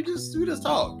 No, we just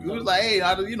talked. It was like, hey,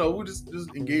 we just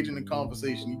engaging in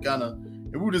conversation.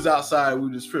 And we were just outside, we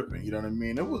were just tripping, you know what I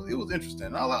mean? It was interesting.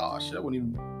 And I was like, oh shit, I wasn't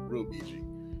even real BG,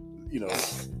 you know.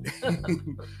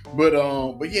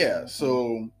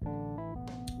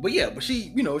 But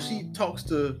she, you know, she talks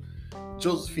to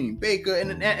Josephine Baker,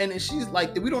 and she's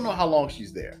like, we don't know how long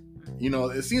she's there. You know,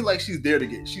 it seems like she's there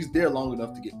long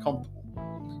enough to get comfortable.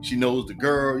 She knows the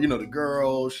girl,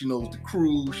 she knows the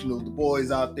crew, she knows the boys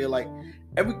out there, like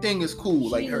everything is cool.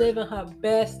 She's like her living her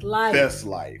best life.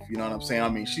 You know what I'm saying? I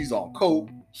mean, she's on coke,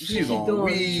 she's on doing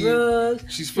weed, drugs,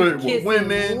 she's flirting with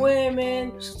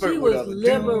women. She was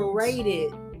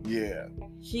liberated. Dudes. Yeah.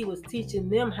 She was teaching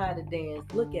them how to dance.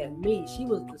 Look at me. She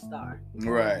was the star.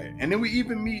 Right. And then we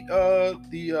even meet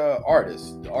the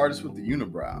artist with the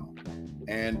unibrow.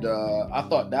 And I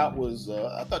thought that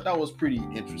was pretty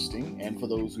interesting. And for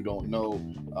those who don't know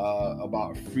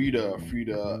about Frida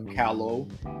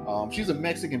Kahlo, she's a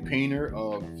Mexican painter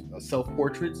of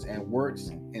self-portraits and works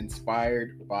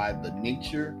inspired by the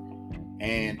nature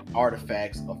and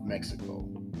artifacts of Mexico.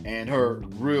 And her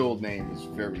real name is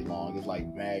very long. It's like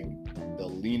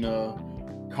Magdalena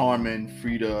Carmen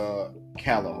Frida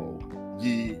Kahlo.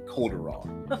 Ye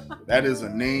Calderon. That is a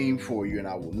name for you, and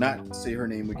I will not say her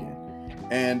name again.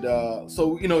 And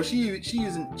so she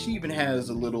even has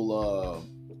a little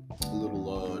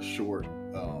short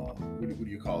what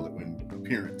do you call it when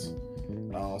appearance.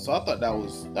 So I thought that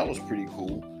was pretty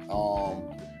cool.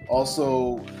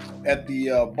 Also at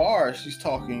the bar, she's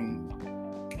talking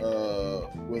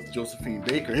with Josephine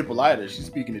Baker, Hippolyta. She's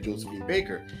speaking to Josephine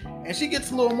Baker, and she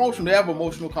gets a little emotional. They have an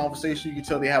emotional conversation. You can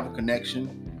tell they have a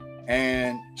connection,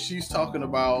 and she's talking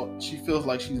about she feels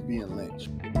like she's being lynched.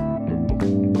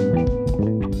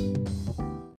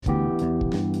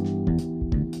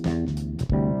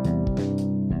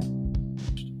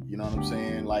 You know what I'm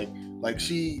saying?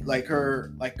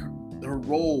 Her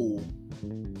role,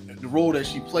 the role that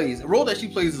she plays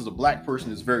as a black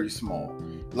person is very small.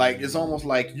 Like, it's almost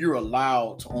like you're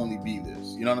allowed to only be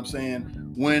this. You know what I'm saying?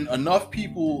 When enough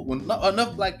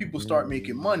black people start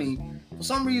making money, for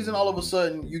some reason, all of a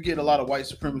sudden, you get a lot of white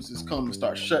supremacists come and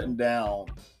start shutting down,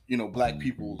 black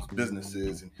people's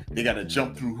businesses, and they got to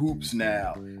jump through hoops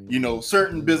now.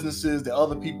 Certain businesses that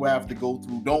other people have to go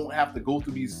through don't have to go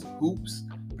through these hoops.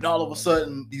 And all of a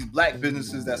sudden, these black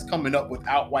businesses that's coming up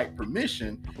without white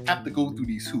permission have to go through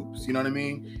these hoops. You know what I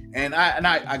mean? And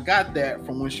I got that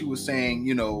from when she was saying,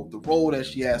 the role that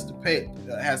she has to play.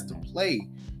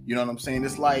 You know what I'm saying?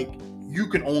 It's like, you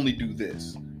can only do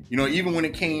this. Even when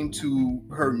it came to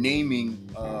her naming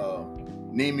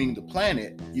the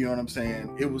planet, you know what I'm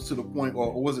saying? It was to the point,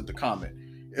 or was it the comet?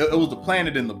 It was the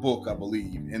planet in the book, I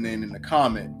believe. And then in the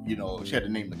comet, she had to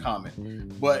name the comet.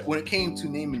 But when it came to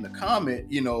naming the comet,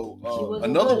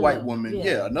 another white woman,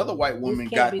 another white woman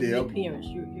got there. Appearance.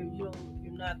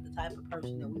 You're not the type of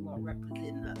person that we want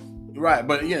representing us. Right,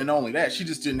 but not only that, she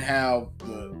just didn't have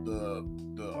the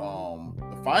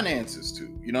finances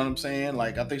to. You know what I'm saying?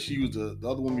 Like, I think she used the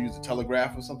other woman used a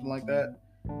telegraph or something like that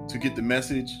to get the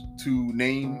message to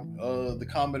name the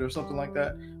comet or something like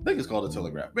that. I think it's called a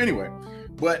telegraph. But anyway,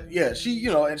 she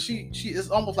and she is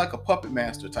almost like a puppet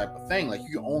master type of thing. Like,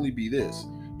 you can only be this.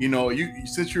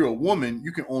 Since you're a woman,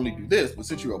 you can only do this, but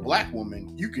since you're a black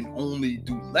woman, you can only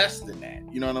do less than that.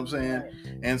 You know what I'm saying? Right.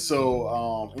 And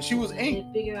so, and she was angry.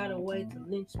 They figure out a way to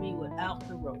lynch me without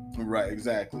the rope. Right,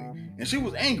 exactly. And she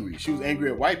was angry. She was angry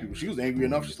at white people. She was angry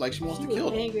enough. She wants to kill them. She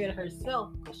was angry at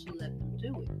herself because she let them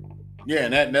do it. Yeah,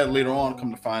 and that later on come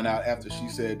to find out after she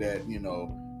said that,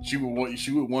 she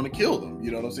would want to kill them. You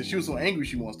know what I'm saying? She was so angry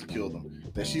she wants to kill them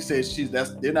that she said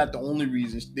they're not the only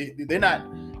reason. They're not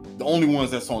the only ones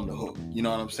that's on the hook. You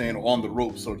know what I'm saying? Or on the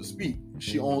rope, so to speak.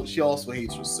 She also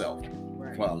hates herself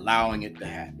for allowing it to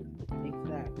happen.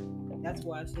 Exactly. That's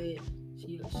why I said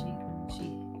she's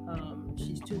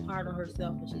too hard on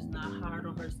herself, and she's not hard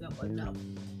on herself enough.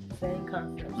 Same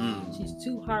concept. She's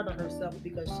too hard on herself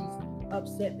because she's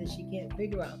upset that she can't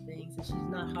figure out things, and she's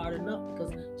not hard enough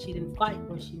because she didn't fight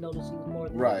when she noticed she was more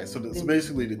than right. So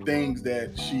basically, the things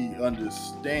that she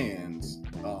understands,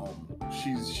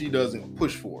 she doesn't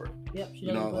push for it. Yep, she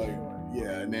doesn't push for it.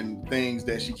 Yeah, and then things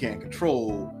that she can't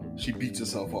control, she beats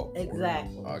herself up.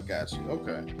 Exactly. I got you.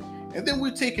 Okay. And then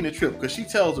we're taking a trip because she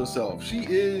tells herself she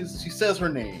says her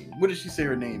name. What does she say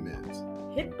her name is?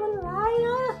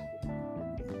 Hippolyta.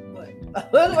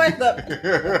 Where's the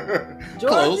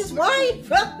George's wife?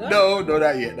 No,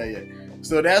 not yet.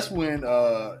 So that's when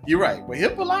you're right, but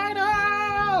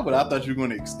Hippolyta. But I thought you were going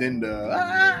to extend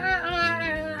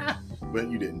but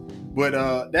you didn't.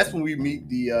 But that's when we meet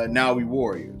the Nawi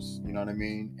warriors. You know what I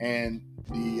mean? And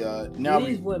the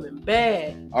these women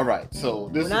bad. All right, so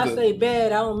when I say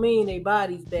bad, I don't mean they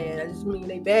bodies bad. I just mean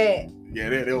they bad. Yeah,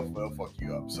 they'll fuck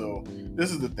you up. So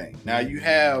this is the thing. Now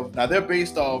they're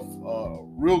based off a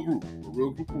real group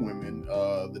of women,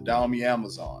 the Dahomey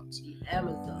Amazons.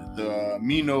 The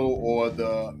Mino or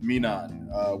the Minan,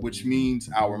 which means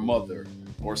our mother,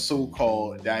 or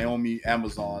so-called Dahomey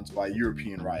Amazons by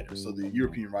European writers. So the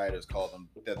European writers call them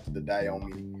the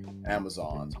Dahomey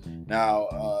Amazons.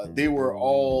 Now, they were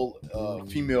all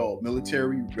female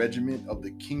military regiment of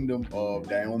the Kingdom of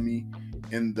Dahomey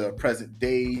in the present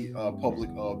day Republic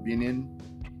of Benin.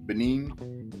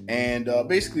 And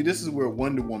basically, this is where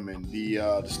Wonder Woman,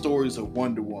 the stories of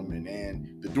Wonder Woman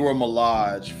and the Dora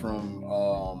Milaje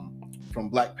from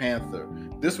Black Panther,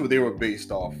 this is where they were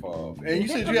based off of. And you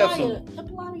said you have some.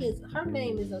 Hippolyta her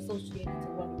name is associated to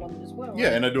Wonder Woman as well. Yeah,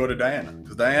 right? And her daughter Diana,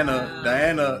 because Diana,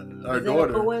 her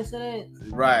daughter. Coincidence?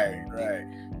 Right.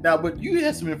 Now, but you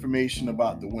had some information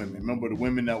about the women. Remember the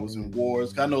women that was in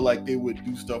wars? I know, like, they would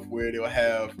do stuff where they would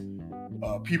have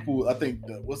people. I think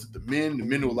the men? The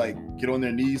men would like get on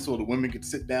their knees so the women could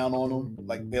sit down on them,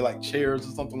 like they're like chairs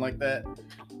or something like that.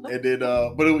 And then,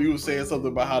 but he was saying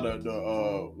something about how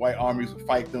the white armies would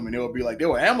fight them, and they would be like, they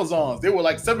were Amazons. They were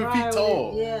like 7 feet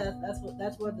tall. Yeah,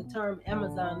 that's where the term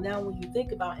Amazon. Now, when you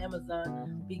think about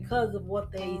Amazon, because of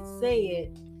what they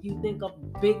said, you think of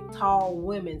big, tall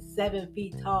women, 7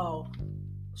 feet tall,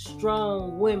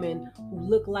 strong women who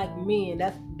look like men.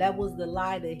 That was the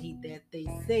lie that they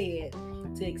said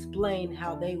to explain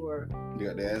how they were. They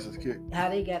got their asses kicked. How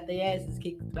they got their asses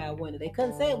kicked by women. They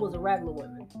couldn't say it was a regular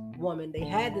woman. They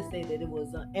had to say that it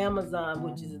was an Amazon,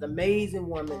 which is an amazing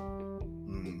woman.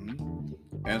 Mm-hmm.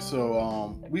 And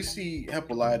so we see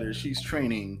Hippolyta. She's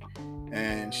training,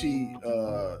 and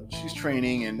she's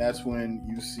training, and that's when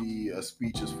you see a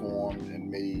speech is formed and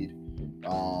made.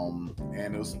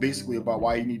 And it was basically about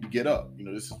why you need to get up.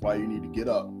 This is why you need to get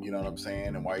up. You know what I'm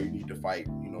saying? And why you need to fight.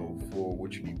 For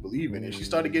what you need to believe in. And she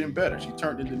started getting better. She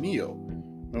turned into Neo.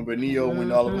 Remember Neo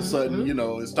when all of a sudden,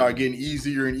 it started getting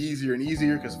easier and easier and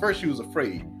easier? Because first she was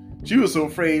afraid. She was so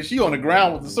afraid. She on the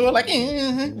ground with the sword, like,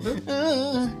 trying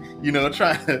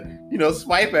to,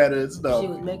 swipe at her and stuff. She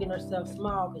was making herself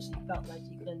small because she felt like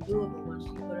she couldn't do it. But when she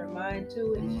put her mind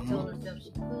to it and she told herself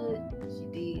she could, she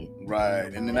did.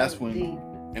 Right. And then that's when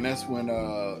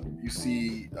you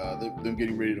see them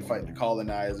getting ready to fight the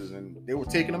colonizers, and they were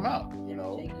taking them out,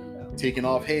 taking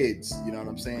off heads, you know what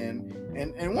I'm saying?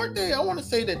 And weren't they, I want to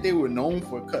say that they were known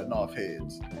for cutting off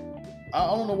heads. I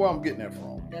don't know where I'm getting that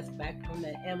from. That's back from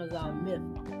that Amazon myth.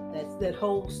 That's that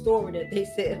whole story that they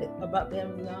said about the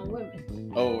Amazon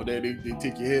women. Oh, they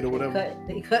take your head or whatever?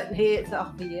 They cutting heads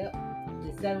off, yep.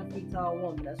 The 7 feet tall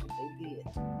woman, that's what they did.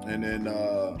 And then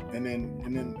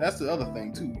that's the other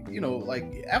thing too.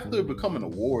 Like after becoming a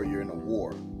warrior in a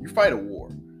war, you fight a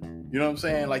war. You know what I'm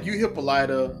saying? Like you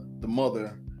Hippolyta, the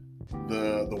mother,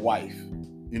 the wife.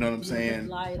 You know what I'm saying?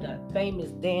 Hippolyta,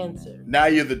 famous dancer. Now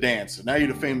you're the dancer. Now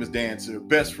you're the famous dancer.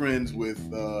 Best friends with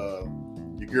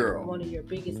your girl. One of your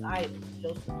biggest idols,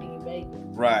 Josephine Baker.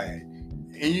 Right.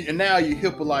 And now you're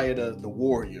Hippolyta, the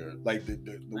warrior, like the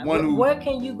one who. Where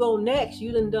can you go next?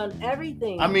 You done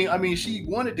everything. I mean, she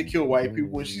wanted to kill white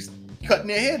people, and she's cutting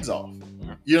their heads off.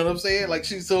 Yeah. You know what I'm saying? Like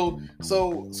she, so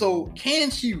can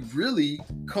she really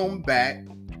come back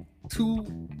to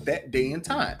that day and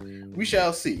time? We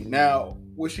shall see. Now,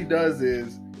 what she does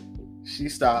is she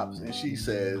stops and she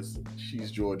says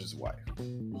she's George's wife. She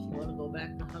want to go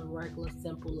back to her regular,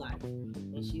 simple life,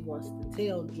 and she wants to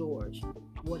tell George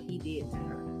what he did to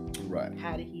her. Right.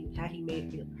 How he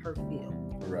made her feel.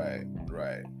 Right.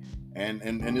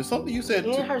 And there's something you said.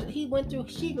 She even went through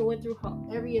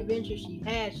every adventure she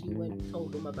had. She went and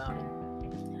told him about it.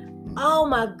 Oh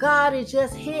my God! It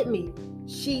just hit me.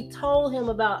 She told him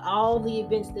about all the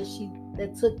events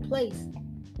that took place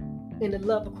in the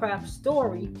Lovecraft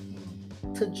story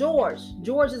to George.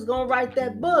 George is gonna write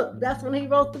that book. That's when he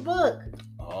wrote the book.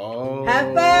 Oh,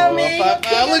 I found me. Look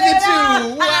at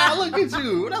you! Wow, look at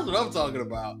you! That's what I'm talking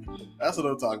about.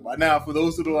 Now, for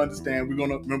those who don't understand, we're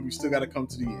gonna remember. We still got to come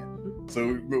to the end,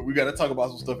 so we got to talk about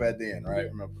some stuff at the end, right?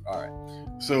 Remember? All right.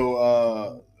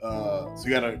 So, you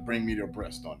got to bring me to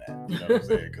abreast on that. You know what I'm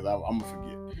saying? Because I'm gonna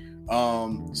forget.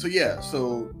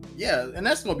 So and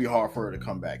that's gonna be hard for her to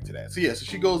come back to that. So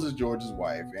she goes as George's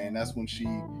wife, and that's when she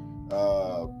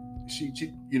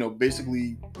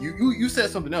basically you said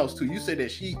something else too. You said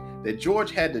that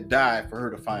George had to die for her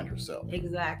to find herself.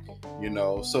 Exactly.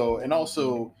 So and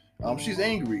also she's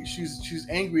angry. She's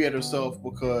angry at herself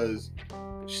because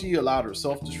she allowed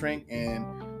herself to shrink, and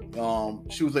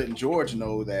she was letting George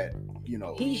know that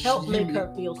he helped make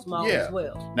her feel small as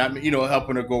well. Not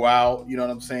helping her go out. You know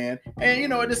what I'm saying?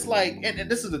 And it's like, and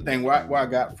this is the thing where I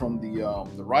got from the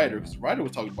writer, because the writer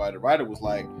was talking about it. The writer was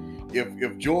like,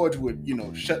 if George would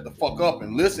shut the fuck up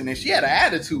and listen, and she had an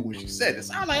attitude when she said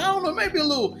this. I'm like, I don't know, maybe a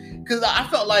little, because I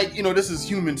felt like this is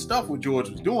human stuff what George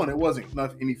was doing. It wasn't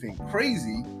anything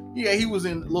crazy. Yeah, he was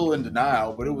a little in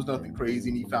denial, but it was nothing crazy,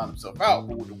 and he found himself out.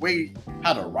 But with the way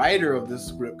how the writer of this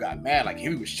script got mad, like he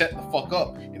would shut the fuck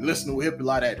up and listen to what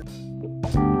Hippolyta had.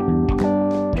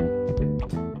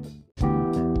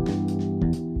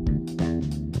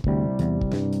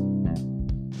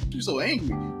 She's so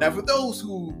angry. Now, for those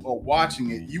who are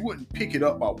watching it, you wouldn't pick it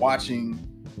up by watching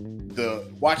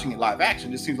it live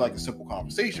action. It seems like a simple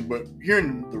conversation, but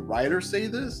hearing the writer say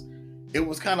this, it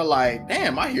was kind of like,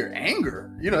 damn, I hear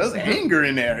anger There's anger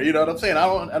in there. You know what I'm saying? I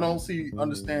don't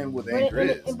understand what the anger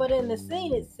is. But in the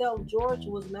scene itself, George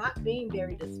was not being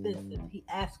very defensive. He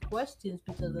asked questions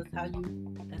because that's how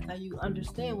you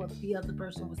understand what the other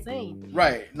person was saying.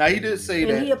 Right. Now he did say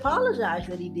that. And he apologized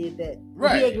that he did that.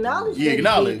 Right. He acknowledged that he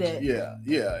did that.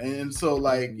 Yeah. And so so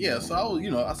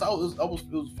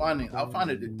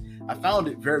I found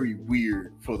it very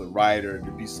weird for the writer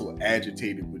to be so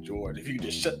agitated with George. If you could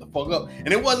just shut the fuck up. And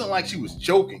it wasn't like she was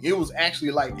joking. It was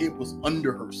actually like it was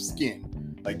under her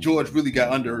skin. Like George really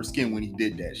got under her skin when he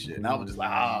did that shit. And I was just like,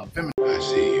 feminine. I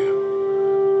see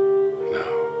you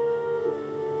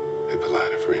now,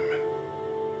 Hippolyta Freeman.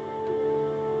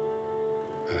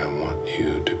 And I want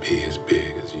you to be as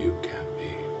big as you can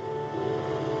be.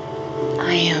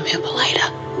 I am Hippolyta.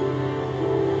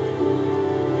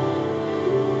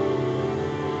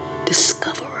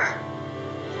 Discoverer.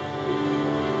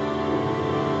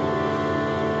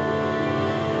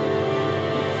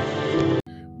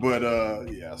 But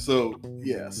so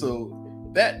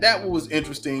that was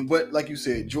interesting. But like you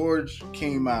said, George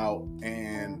came out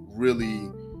and really,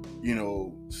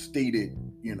 stated,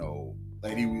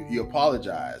 like he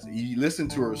apologized. He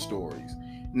listened to her stories.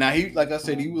 Now like I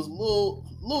said, he was a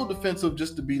little defensive,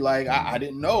 just to be like, I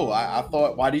didn't know. I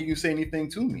thought, why didn't you say anything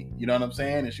to me? You know what I'm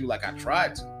saying? And she was like, I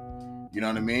tried to. You know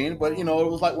what I mean? But it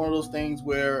was like one of those things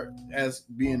where, as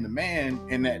being the man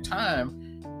in that time,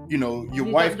 your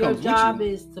wife comes with you. Your job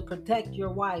is to protect your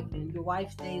wife, and your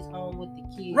wife stays home with the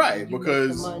kids. Right,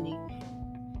 because money.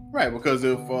 Right, because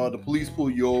if the police pull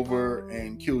you over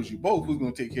and kills you both, who's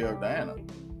going to take care of Diana?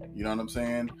 You know what I'm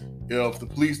saying? If the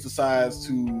police decides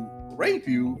to rape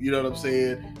you, you know what I'm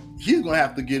saying? He's going to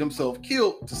have to get himself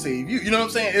killed to save you. You know what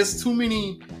I'm saying? It's too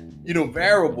many,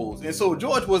 variables. And so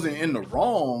George wasn't in the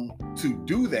wrong to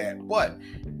do that, but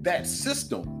the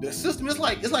system is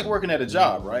like working at a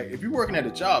job, right? If you're working at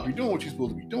a job, you're doing what you're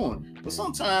supposed to be doing, but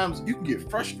sometimes you can get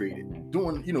frustrated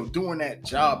doing that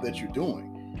job that you're doing.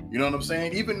 You know what I'm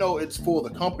saying? Even though it's for the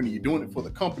company, you're doing it for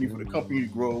the company to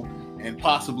grow, and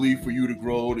possibly for you to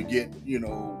grow to get,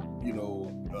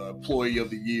 employee of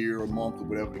the year or month or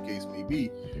whatever the case may be.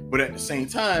 But at the same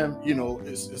time,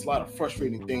 it's a lot of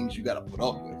frustrating things you got to put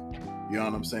up with. You know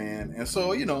what I'm saying? And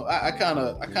so, I kind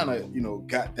of,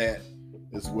 got that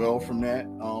as well from that.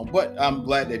 But I'm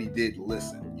glad that he did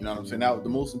listen. You know what I'm saying? Now, the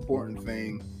most important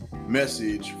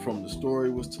message from the story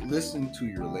was to listen to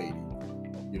your lady.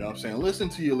 You know what I'm saying? Listen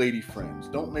to your lady friends.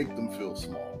 Don't make them feel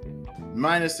small.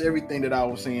 Minus everything that I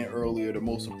was saying earlier, the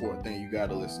most important thing, you got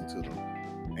to listen to them.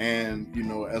 And,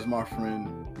 as my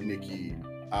friend Nikki,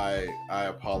 I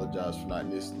apologize for not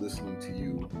listening to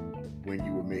you when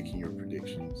you were making your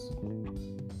predictions.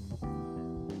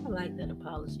 I like that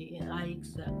apology, and I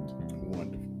accept.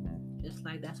 Wonderful. Just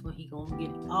like that's when he gonna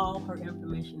get all her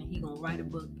information, and he gonna write a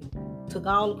book and took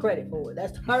all the credit for it.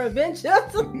 That's her adventure.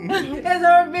 That's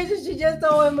her adventure she just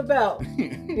told him about.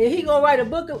 And he gonna write a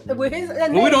book with his.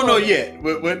 Well, we don't know yet,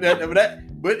 but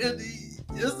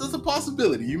it's a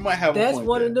possibility. You might have. That's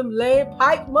one of them lead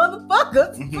pipe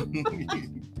motherfuckers.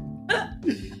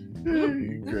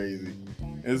 Crazy.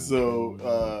 And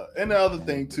so, and the other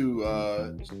thing too,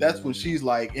 that's when she's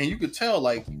like, and you could tell,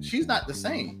 like, she's not the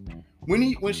same.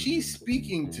 When she's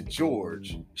speaking to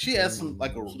George, she has some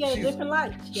she got a different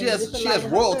light. She has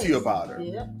royalty about her.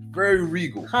 Yeah. Very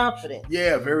regal. Confident.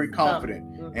 Yeah, very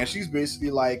confident. Mm-hmm. And she's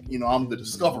basically like, I'm the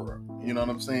discoverer. You know what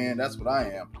I'm saying? That's what I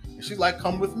am. And she's like,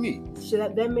 come with me. So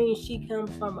that means she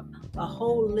comes from a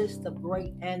whole list of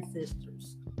great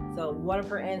ancestors. So one of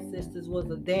her ancestors was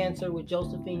a dancer with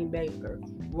Josephine Baker.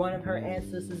 One of her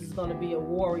ancestors is going to be a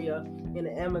warrior in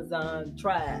the Amazon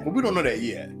tribe. But we don't know that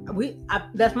yet.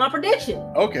 That's my prediction.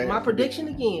 Okay. My prediction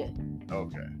again.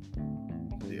 Okay.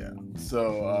 Yeah.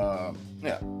 So,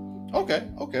 yeah.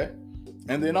 Okay.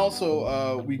 And then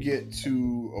also, we get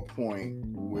to a point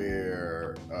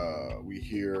where we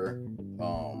hear,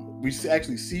 we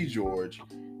actually see George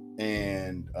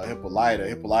and Hippolyta.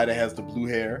 Hippolyta has the blue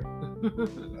hair,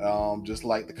 just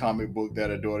like the comic book that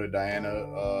her daughter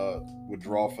Diana would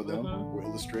draw for them, or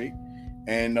illustrate.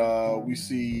 And we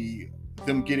see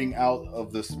them getting out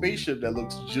of the spaceship that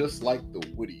looks just like the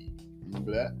Woody.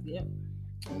 Remember that? Yep.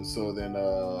 And so then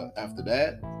after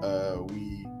that,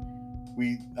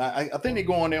 I think they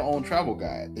go on their own travel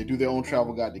guide. They do their own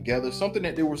travel guide together, something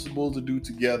that they were supposed to do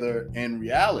together in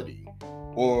reality,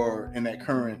 or in that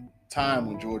current time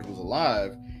when George was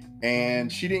alive.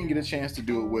 And she didn't get a chance to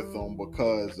do it with them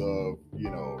because of,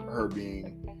 her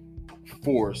being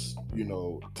forced,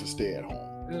 to stay at home.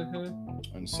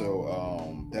 Mm-hmm. And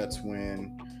so that's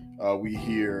when we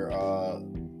hear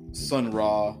Sun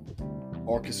Ra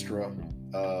Orchestra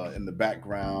in the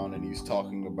background, and he's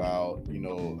talking about,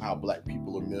 how black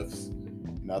people are myths.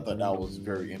 And I thought that was a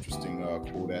very interesting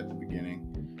quote at the begining.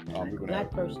 A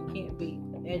black person can't be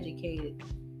educated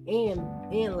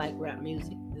and like rap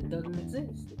music. It doesn't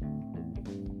exist.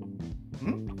 It's a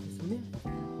myth.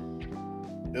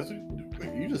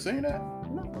 Wait, you just saying that?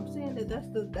 No, I'm saying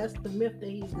that's the myth that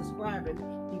he's describing.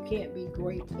 You can't be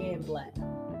great and black.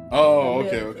 Oh,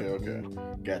 okay.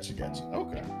 Gotcha.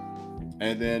 Okay.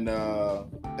 And then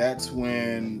that's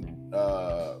when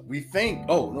we think,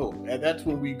 that's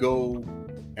when we go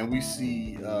and we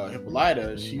see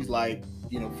Hippolyta. She's like,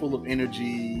 full of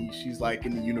energy. She's like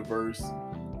in the universe,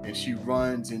 and she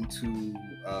runs into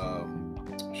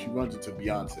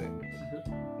Beyonce.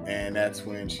 And that's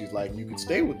when she's like, you can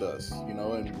stay with us,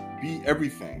 and be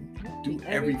everything, do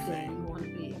everything, you want to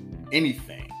be.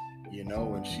 Anything,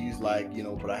 and she's like,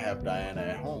 but I have Diana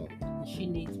at home. She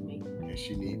needs me.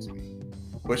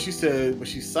 But she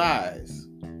sighs.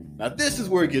 Now this is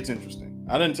where it gets interesting.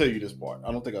 I didn't tell you this part.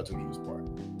 I don't think I told you this part.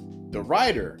 The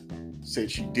writer said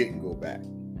she didn't go back.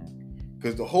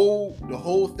 Because the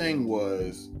whole thing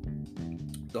was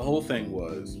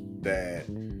that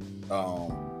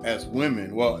as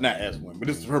women, well, not as women, but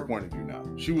this is her point of view now.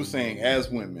 She was saying as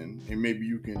women, and maybe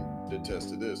you can attest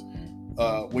to this,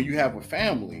 when you have a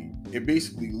family, it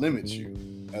basically limits you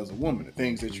as a woman, the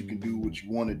things that you can do, what you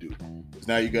want to do. Because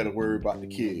now you got to worry about the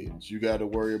kids. You got to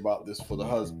worry about this for the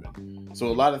husband. So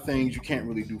a lot of things you can't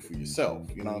really do for yourself.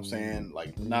 You know what I'm saying?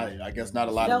 Like, not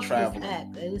a lot of traveling.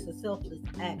 It is a selfless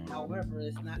act. However,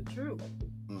 it's not true.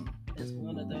 It's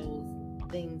one of those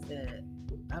things that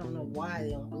I don't know why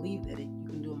they don't believe that you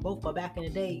can do them both. But back in the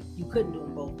day, you couldn't do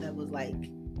them both. That was like,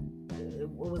 it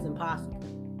was impossible.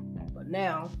 But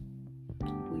now,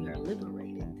 we are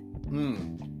liberated.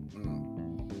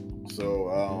 So,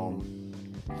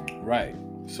 right.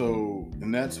 So,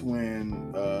 and that's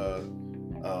when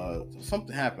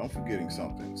something happened. I'm forgetting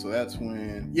something. So that's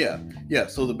when,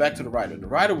 So back to the writer. The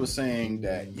writer was saying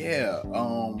that,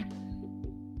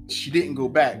 she didn't go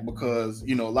back because,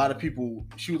 a lot of people,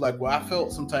 she was like, well, I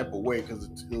felt some type of way because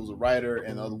it was a writer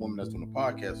and the other woman that's doing the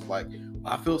podcast was like,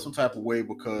 I feel some type of way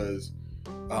because,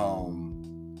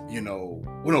 one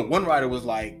writer was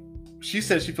like, she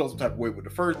said she felt some type of way, but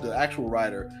the actual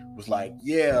writer was like,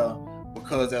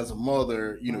 because as a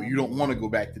mother, you don't want to go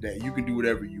back to that. You can do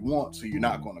whatever you want, so you're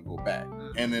not going to go back.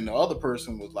 And then the other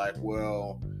person was like,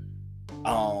 well,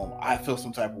 I feel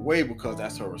some type of way because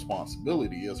that's her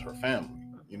responsibility, is her family.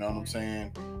 You know what I'm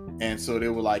saying? And so they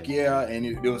were like,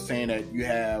 and they were saying that you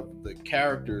have the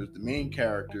main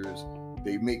characters,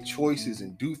 they make choices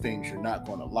and do things you're not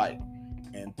going to like.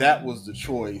 And that was the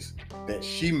choice that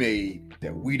she made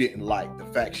that we didn't like. The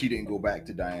fact she didn't go back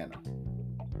to Diana.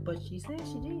 But she said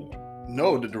she did.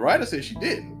 No, the writer said she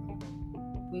didn't.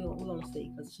 We're going to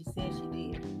say, because she said she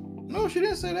did. No, she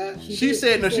didn't say that. She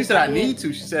said I need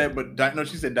to. She said,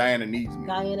 she said Diana needs me.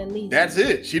 Diana needs me. That's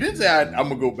it. She didn't say I'm going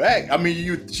to go back. I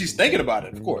mean, she's thinking about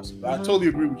it, of course. I totally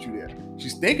agree with you there.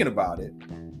 She's thinking about it,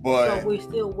 but... So we're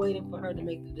still waiting for her to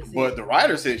make the decision. But the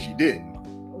writer said she didn't.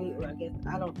 I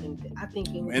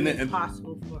think it would be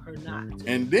impossible for her not to.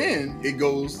 And then it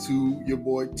goes to your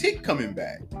boy Tick coming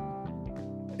back.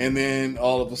 And then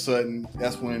all of a sudden,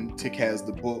 that's when Tick has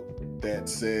the book that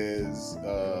says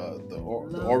the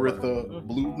Ortha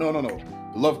Blue. No, the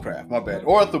Lovecraft. My bad.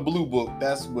 Ortha Blue book.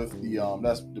 That's with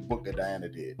that's the book that Diana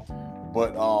did.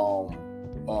 But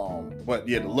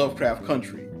the Lovecraft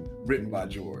Country, written by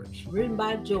George. Author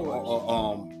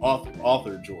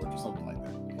George or something like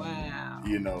that. Wow.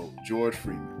 George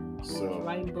Freeman. So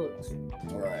writing books.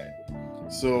 All right.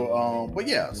 So,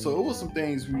 so it was some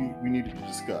things we needed to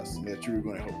discuss that you were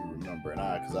going to help me remember,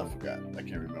 and because I forgot, I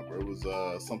can't remember. It was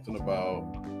something about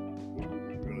what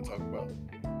we were going to talk about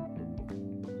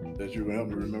that you were going to help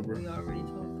me remember. We already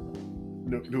talked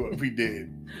about it. No, we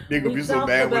did. They're going to be so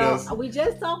bad with us. We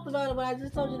just talked about it, but I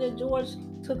just told you that George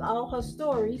took all her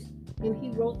stories and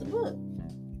he wrote the book.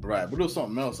 Right, but there was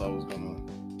something else I was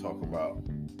going to talk about.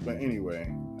 But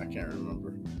anyway, I can't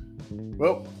remember.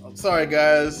 Well, I'm sorry,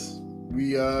 guys.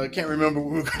 We can't remember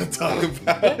what we were going to talk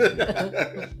about.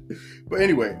 But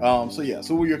anyway, so what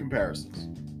were your comparisons?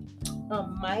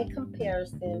 My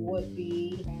comparison would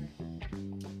be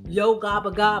Yo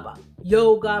Gabba Gabba.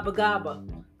 Yo Gabba Gabba.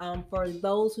 For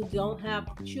those who don't have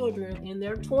children in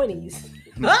their 20s.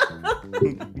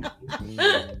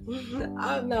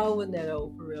 I know it wasn't that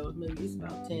old for real. Maybe it's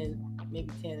about 10,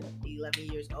 11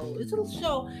 years old. It's a little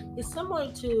show. It's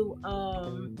similar to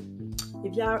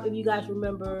if you guys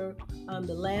remember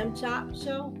the Lamb Chop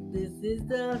show. This is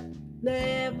the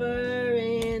never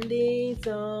ending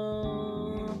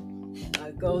song.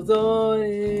 Goes on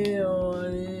and on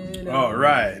and on. All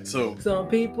right. So Some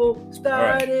people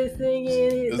started singing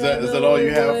it. is that all you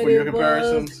have for your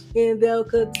comparisons? And they'll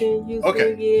continue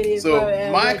Okay. singing it. So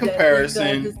forever, my just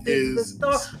comparison because it's the is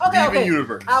story. Steven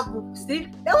Universe. Steve,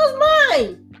 that was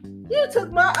mine. You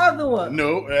took my other one.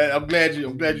 No, I'm glad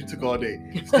you took all day.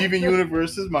 Steven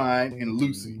Universe is mine, and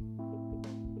Lucy.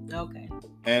 Okay.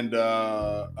 And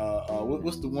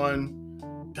what's the one?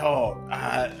 Dog,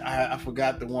 I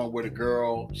forgot the one where the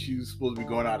girl, she was supposed to be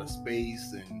going out of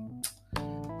space, and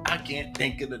I can't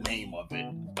think of the name of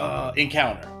it.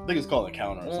 Encounter. I think it's called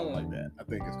Encounter or something like that. I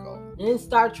think it's called. In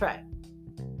Star Trek.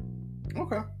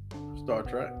 Okay. Star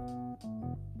Trek.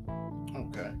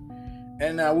 Okay.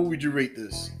 And now, what would you rate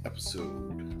this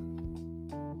episode?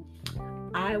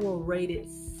 I will rate it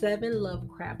 7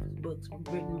 Lovecraft books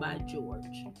written by George.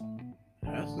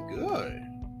 That's good.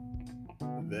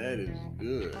 That is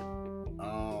good.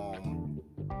 I'm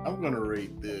gonna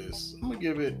rate this. I'm gonna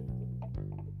give it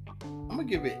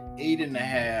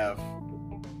 8.5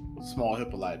 small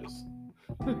Hippolytus.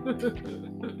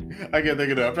 I can't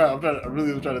think of that. I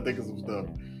really was trying to think of some stuff.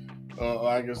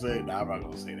 I can say, I'm not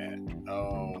gonna say that.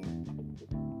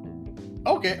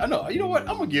 Okay, I know. You know what?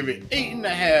 I'm gonna give it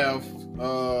 8.5.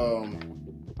 What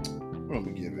am I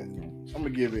gonna give it? I'm gonna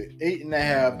give it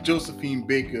 8.5 Josephine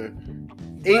Baker.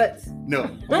 No,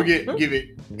 I'm gonna give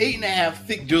it 8.5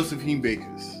 thick Josephine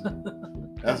Bakers.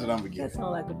 That's what I'm gonna give. That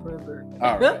sounds like a pervert.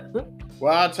 All right.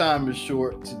 Well, our time is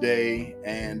short today,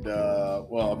 and the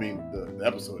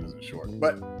episode isn't short,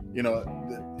 but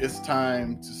it's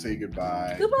time to say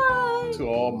goodbye. Goodbye to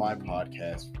all my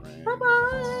podcast friends.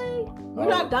 Bye. We're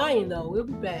not dying though. We'll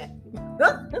be back.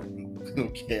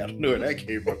 Okay, I don't know where that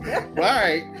came from. All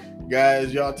right,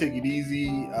 guys, y'all take it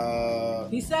easy.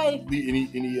 Be safe.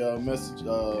 Any message?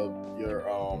 Your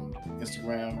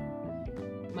Instagram.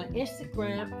 My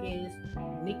Instagram is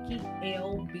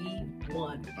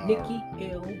NikkiLB1.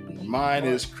 NikkiLB1. Mine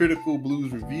is Critical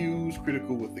Blues Reviews.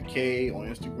 Critical with the K on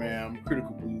Instagram.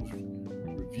 Critical Blues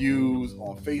Reviews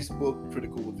on Facebook.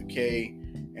 Critical with the K,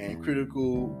 and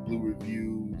Critical Blue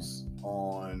Reviews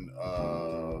on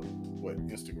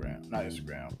Instagram? Not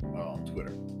Instagram.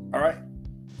 Twitter. All right.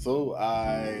 So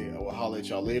I will holler at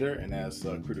y'all later, and that's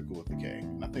Critical with the K.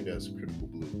 And I think that's Critical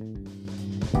Blue.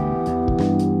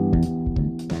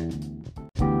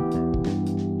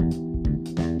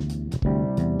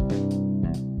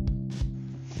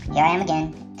 Here I am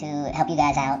again to help you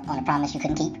guys out on a promise you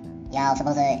couldn't keep. Y'all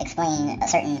supposed to explain a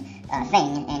certain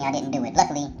thing, and y'all didn't do it.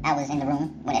 Luckily, I was in the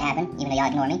room when it happened, even though y'all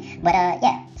ignored me. But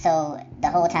yeah, so the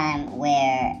whole time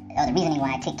the reasoning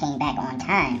why Tick came back on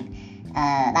time,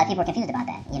 a lot of people were confused about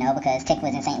that, because Tick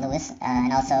was in St. Louis,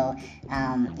 and also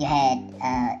you had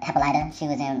Hippolyta. She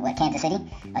was in Kansas City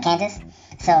or Kansas.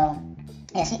 So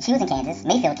yeah, she was in Kansas,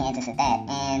 Mayfield, Kansas at that,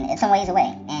 and it's some ways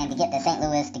away. And to get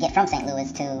from St. Louis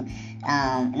to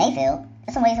Mayfield,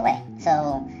 it's some ways away.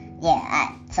 So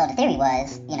yeah, so the theory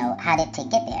was, how did Tick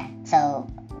get there? So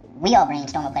we all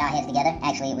brainstormed and put our heads together.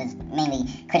 Actually, it was mainly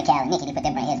Critical and Nikki. They put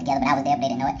their heads together, but I was there, but they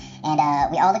didn't know it. And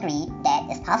we all agreed that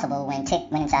it's possible when Tick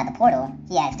went inside the portal,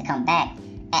 he asked to come back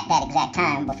at that exact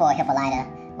time before Hippolyta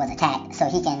was attacked, so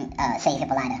he can save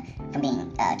Hippolyta from being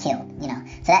killed.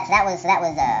 So that was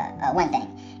one thing.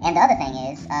 And the other thing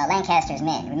is Lancaster's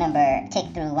men. Remember, Tick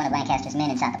threw one of Lancaster's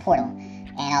men inside the portal.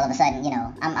 And all of a sudden,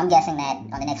 I'm guessing that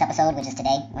on the next episode, which is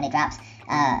today when it drops,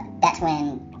 that's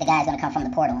when the guy's going to come from the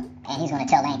portal, and he's going to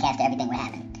tell Lancaster everything what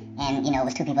happened. And, it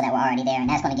was 2 people that were already there, and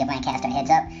that's going to give Lancaster a heads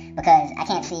up, because I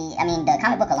can't see, the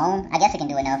comic book alone, I guess it can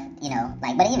do enough,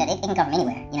 but it can come from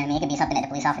anywhere, It could be something that the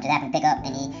police officer just happened to pick up,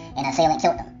 and an assailant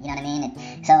killed them, you know what I mean? And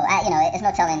so, it's no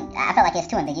telling, I felt like it's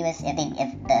too ambiguous if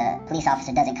the police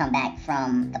officer doesn't come back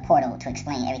from the portal to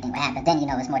explain everything what happened. Then,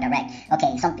 it's more direct.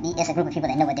 Okay, it's a group of people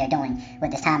that know what they're doing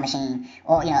with this time machine,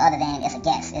 or, other than it's a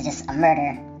guess, it's just a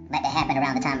murder like that happened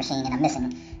around the time machine and a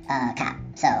missing cop,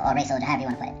 or race soldier, however you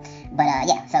want to put it. But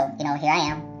yeah, so here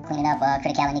I am cleaning up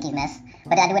Critical and Nikki's mess.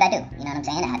 But I do what I do, you know what I'm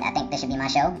saying? I think this should be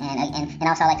my show, and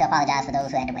also I'd like to apologize for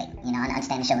those who had to wait. I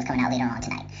understand the show is coming out later on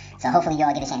tonight, so hopefully you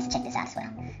all get a chance to check this out as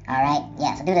well. All right,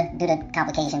 yeah. So due to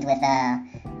complications with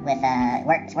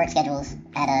work schedules,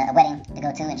 I had a wedding to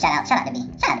go to, and shout out to B.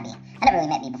 I never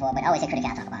really met B before, but I always hear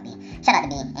Critical talk about B. Shout out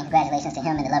to B, and congratulations to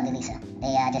him and the lovely Lisa.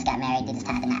 They just got married, they just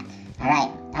tied the knot. All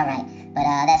right. But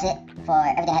that's it for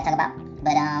everything I have to talk about.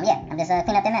 But yeah, I'm just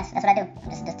cleaning up their mess. That's what I do.